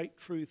is a great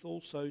truth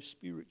also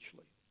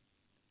spiritually.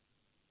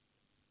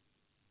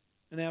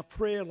 And our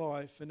prayer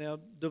life and our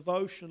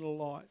devotional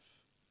life,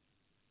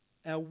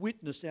 our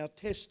witness, our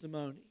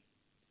testimony,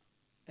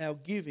 our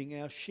giving,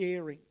 our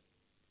sharing,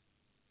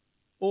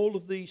 all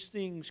of these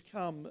things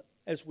come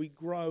as we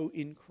grow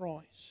in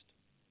Christ.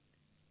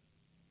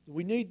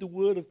 We need the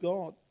Word of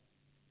God.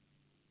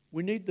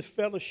 We need the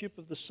fellowship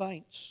of the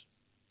saints.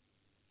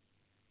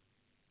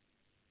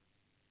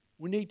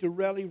 We need to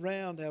rally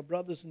round our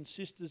brothers and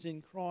sisters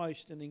in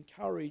Christ and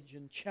encourage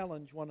and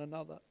challenge one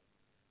another,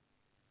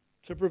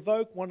 to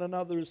provoke one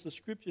another, as the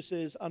Scripture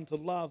says, unto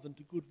love and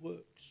to good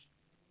works.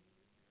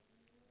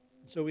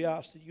 And so we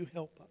ask that you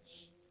help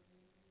us.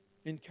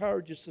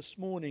 Encourage us this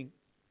morning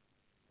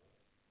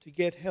to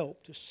get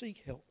help, to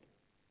seek help,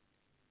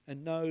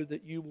 and know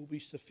that you will be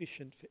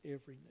sufficient for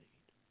every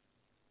need.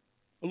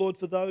 Oh Lord,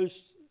 for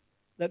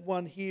that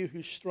one here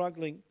who's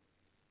struggling,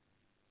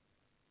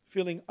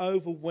 feeling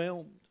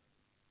overwhelmed,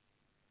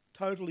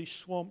 totally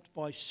swamped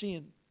by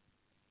sin,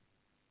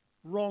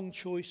 wrong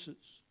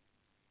choices,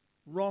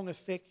 wrong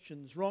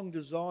affections, wrong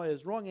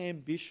desires, wrong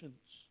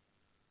ambitions,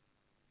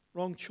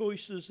 wrong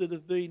choices that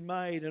have been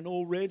made, and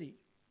already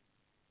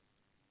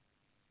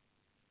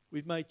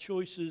we've made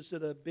choices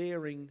that are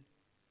bearing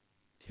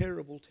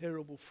terrible,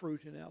 terrible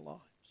fruit in our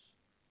lives.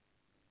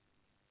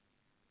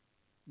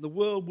 The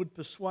world would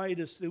persuade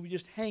us that we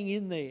just hang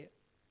in there,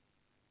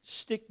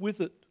 stick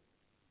with it.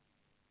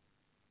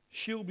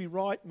 She'll be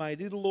right,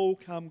 mate. It'll all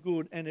come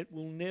good, and it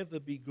will never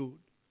be good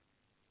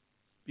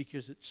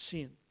because it's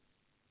sin.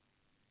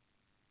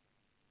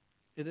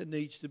 And it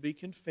needs to be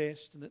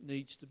confessed and it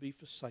needs to be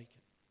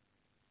forsaken.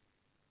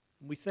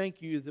 And we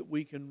thank you that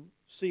we can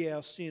see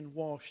our sin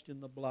washed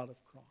in the blood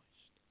of Christ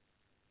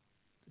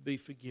to be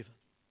forgiven.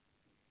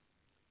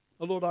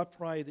 Oh Lord, I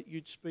pray that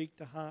you'd speak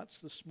to hearts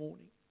this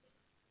morning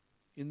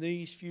in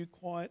these few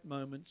quiet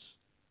moments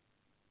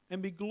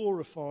and be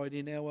glorified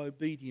in our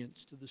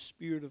obedience to the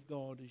Spirit of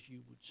God as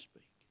you would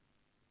speak.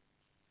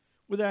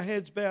 With our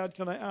heads bowed,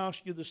 can I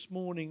ask you this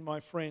morning, my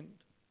friend,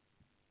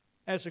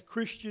 as a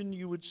Christian,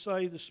 you would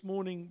say this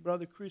morning,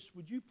 Brother Chris,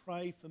 would you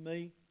pray for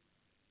me?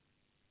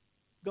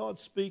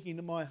 God's speaking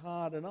to my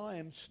heart and I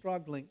am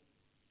struggling.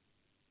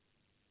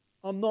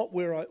 I'm not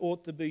where I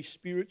ought to be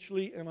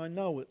spiritually and I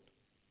know it.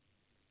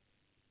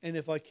 And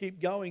if I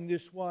keep going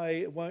this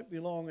way, it won't be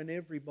long and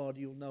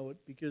everybody will know it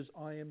because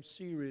I am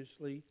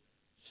seriously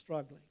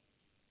struggling.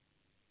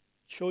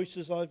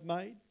 Choices I've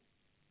made,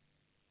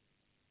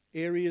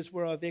 areas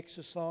where I've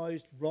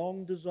exercised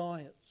wrong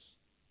desires,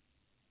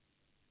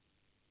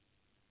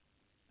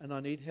 and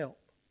I need help.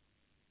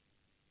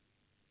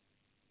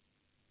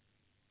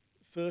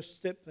 The first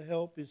step for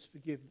help is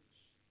forgiveness.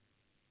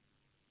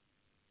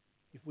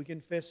 If we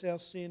confess our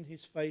sin,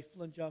 He's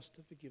faithful and just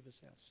to forgive us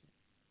our sin,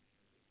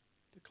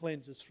 to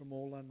cleanse us from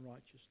all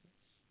unrighteousness.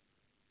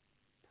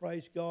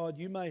 Praise God,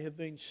 you may have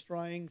been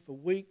straying for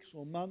weeks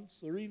or months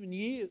or even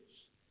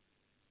years,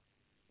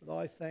 but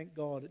I thank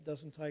God it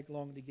doesn't take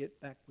long to get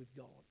back with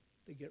God,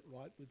 to get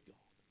right with God.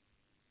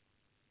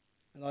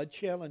 And I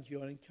challenge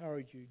you, I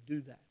encourage you,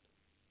 do that.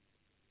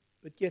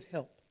 But get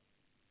help.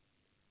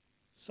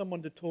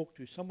 Someone to talk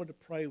to, someone to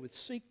pray with.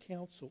 Seek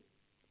counsel.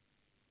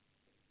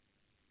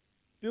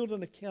 Build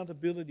an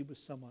accountability with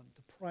someone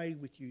to pray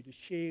with you, to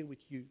share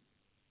with you,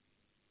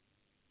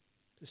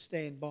 to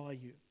stand by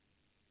you,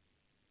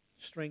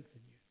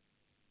 strengthen you.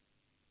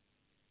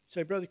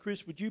 Say, Brother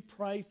Chris, would you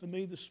pray for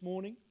me this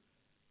morning?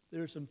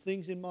 There are some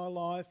things in my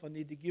life I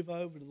need to give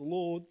over to the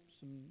Lord,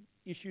 some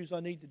issues I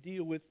need to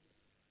deal with,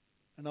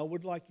 and I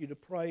would like you to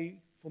pray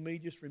for me.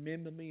 Just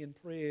remember me in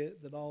prayer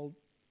that I'll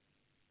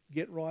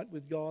get right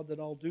with God, that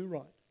I'll do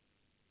right,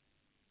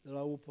 that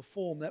I will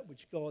perform that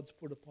which God's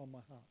put upon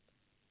my heart.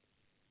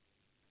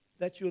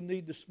 That's your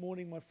need this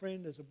morning, my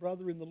friend. As a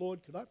brother in the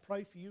Lord, could I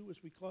pray for you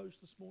as we close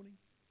this morning?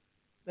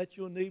 That's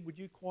your need. Would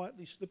you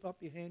quietly slip up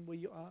your hand where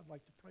you are? I'd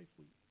like to pray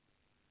for you.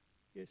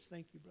 Yes,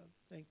 thank you, brother.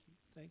 Thank you.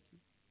 Thank you.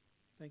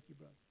 Thank you,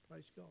 brother.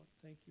 Praise God.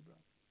 Thank you,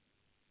 brother.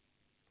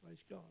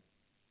 Praise God.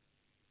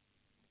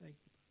 Thank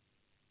you,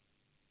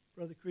 brother.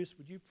 Brother Chris,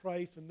 would you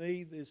pray for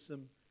me? There's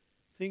some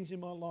things in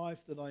my life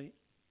that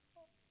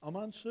I'm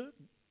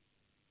uncertain.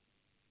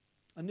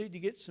 I need to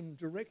get some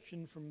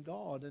direction from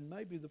God, and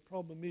maybe the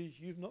problem is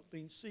you've not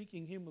been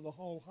seeking Him with a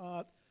whole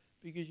heart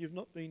because you've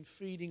not been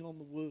feeding on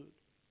the Word.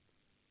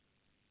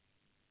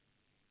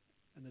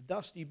 And a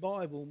dusty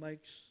Bible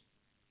makes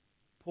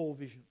poor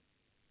vision.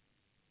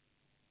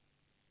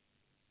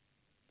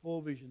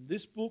 Poor vision.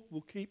 This book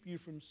will keep you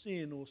from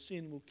sin, or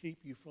sin will keep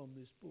you from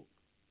this book.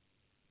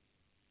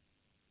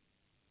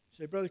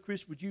 So, Brother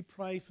Chris, would you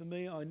pray for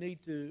me? I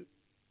need to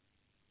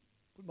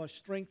put my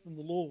strength in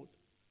the Lord.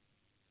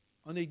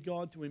 I need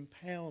God to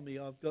empower me.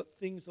 I've got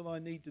things that I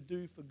need to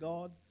do for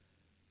God.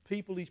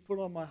 People He's put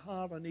on my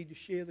heart I need to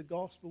share the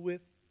gospel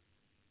with.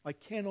 I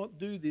cannot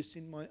do this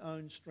in my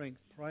own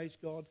strength. Praise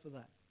God for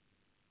that.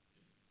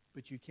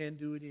 But you can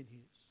do it in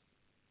His.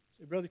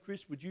 So, Brother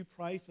Chris, would you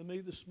pray for me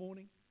this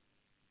morning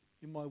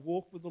in my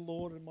walk with the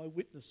Lord and my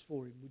witness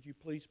for Him? Would you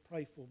please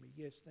pray for me?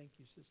 Yes, thank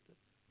you, sister.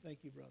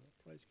 Thank you, brother.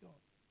 Praise God.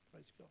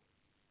 Praise God.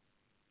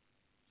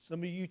 Some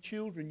of you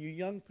children, you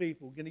young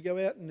people, are going to go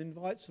out and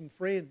invite some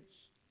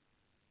friends.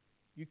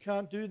 You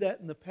can't do that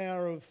in the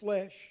power of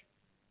flesh.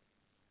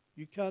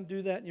 You can't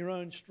do that in your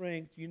own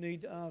strength. You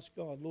need to ask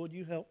God, Lord,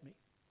 you help me.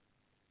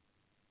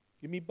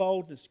 Give me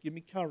boldness. Give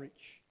me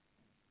courage.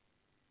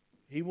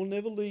 He will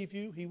never leave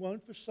you. He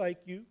won't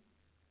forsake you.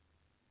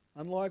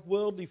 Unlike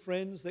worldly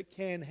friends that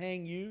can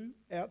hang you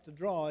out to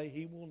dry,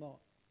 He will not.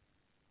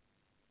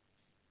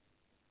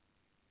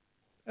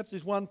 Perhaps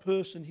there's one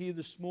person here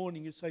this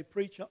morning who'd say,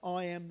 Preacher,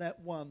 I am that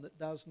one that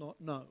does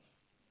not know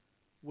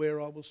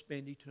where I will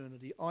spend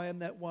eternity. I am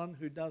that one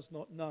who does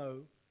not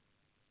know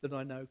that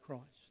I know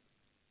Christ.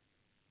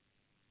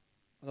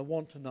 And I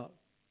want to know.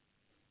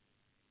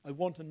 I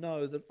want to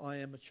know that I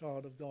am a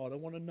child of God. I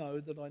want to know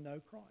that I know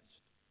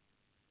Christ.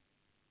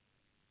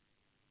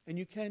 And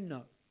you can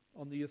know.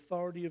 On the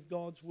authority of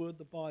God's Word,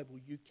 the Bible,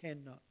 you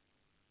can know.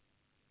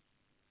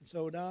 And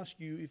so I would ask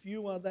you, if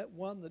you are that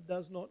one that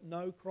does not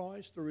know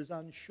Christ or is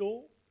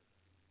unsure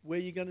where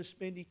you're going to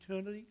spend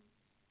eternity,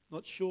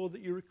 not sure that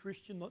you're a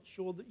Christian, not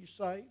sure that you're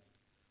saved,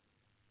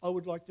 I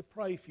would like to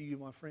pray for you,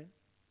 my friend,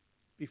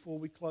 before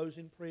we close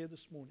in prayer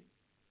this morning.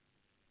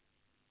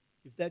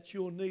 If that's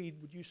your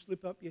need, would you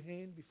slip up your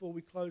hand before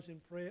we close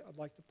in prayer? I'd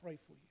like to pray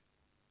for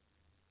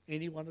you.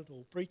 Anyone at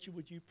all. Preacher,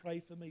 would you pray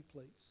for me,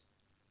 please?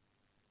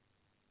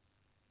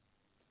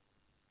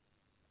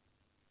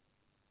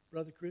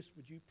 Brother Chris,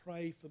 would you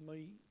pray for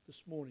me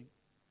this morning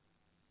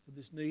for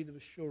this need of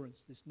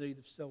assurance, this need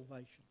of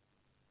salvation?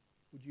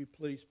 Would you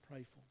please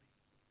pray for me?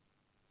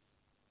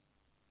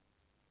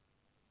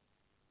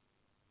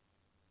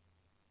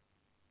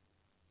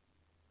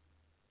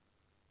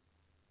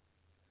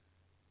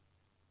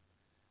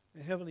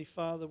 Now, Heavenly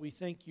Father, we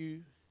thank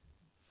you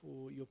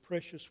for your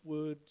precious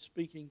word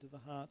speaking to the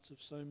hearts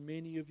of so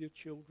many of your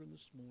children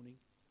this morning.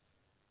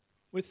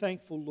 We're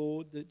thankful,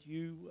 Lord, that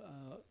you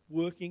are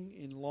working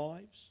in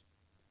lives.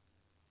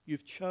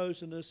 You've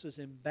chosen us as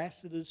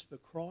ambassadors for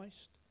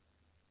Christ,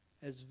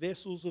 as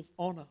vessels of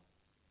honor.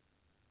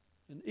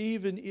 And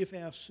even if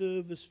our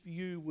service for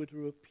you were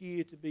to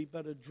appear to be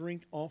but a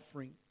drink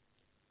offering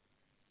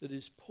that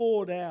is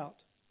poured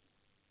out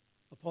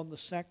upon the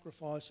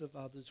sacrifice of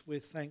others, we're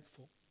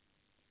thankful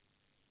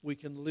we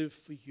can live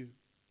for you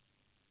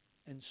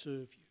and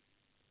serve you.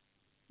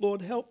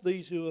 Lord, help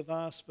these who have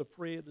asked for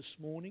prayer this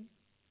morning.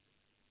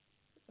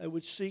 They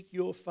would seek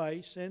your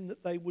face and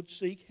that they would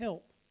seek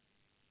help.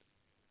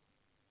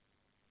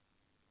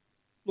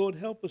 Lord,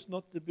 help us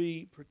not to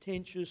be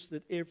pretentious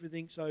that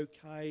everything's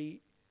okay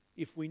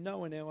if we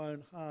know in our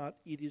own heart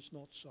it is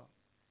not so.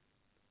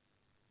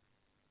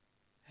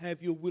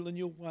 Have your will and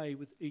your way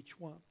with each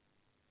one.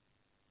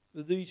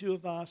 For these who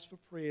have asked for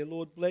prayer,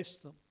 Lord, bless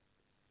them,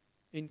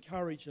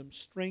 encourage them,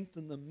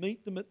 strengthen them,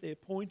 meet them at their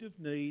point of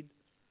need.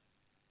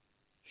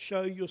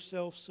 Show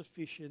yourself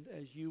sufficient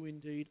as you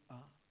indeed are.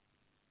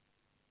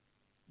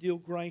 Deal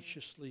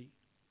graciously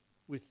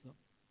with them.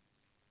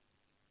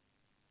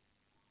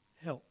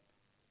 Help,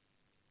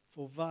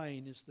 for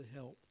vain is the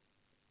help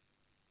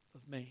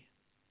of man.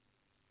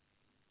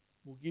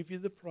 We'll give you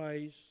the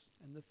praise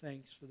and the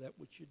thanks for that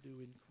which you do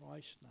in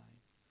Christ's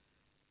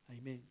name.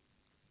 Amen.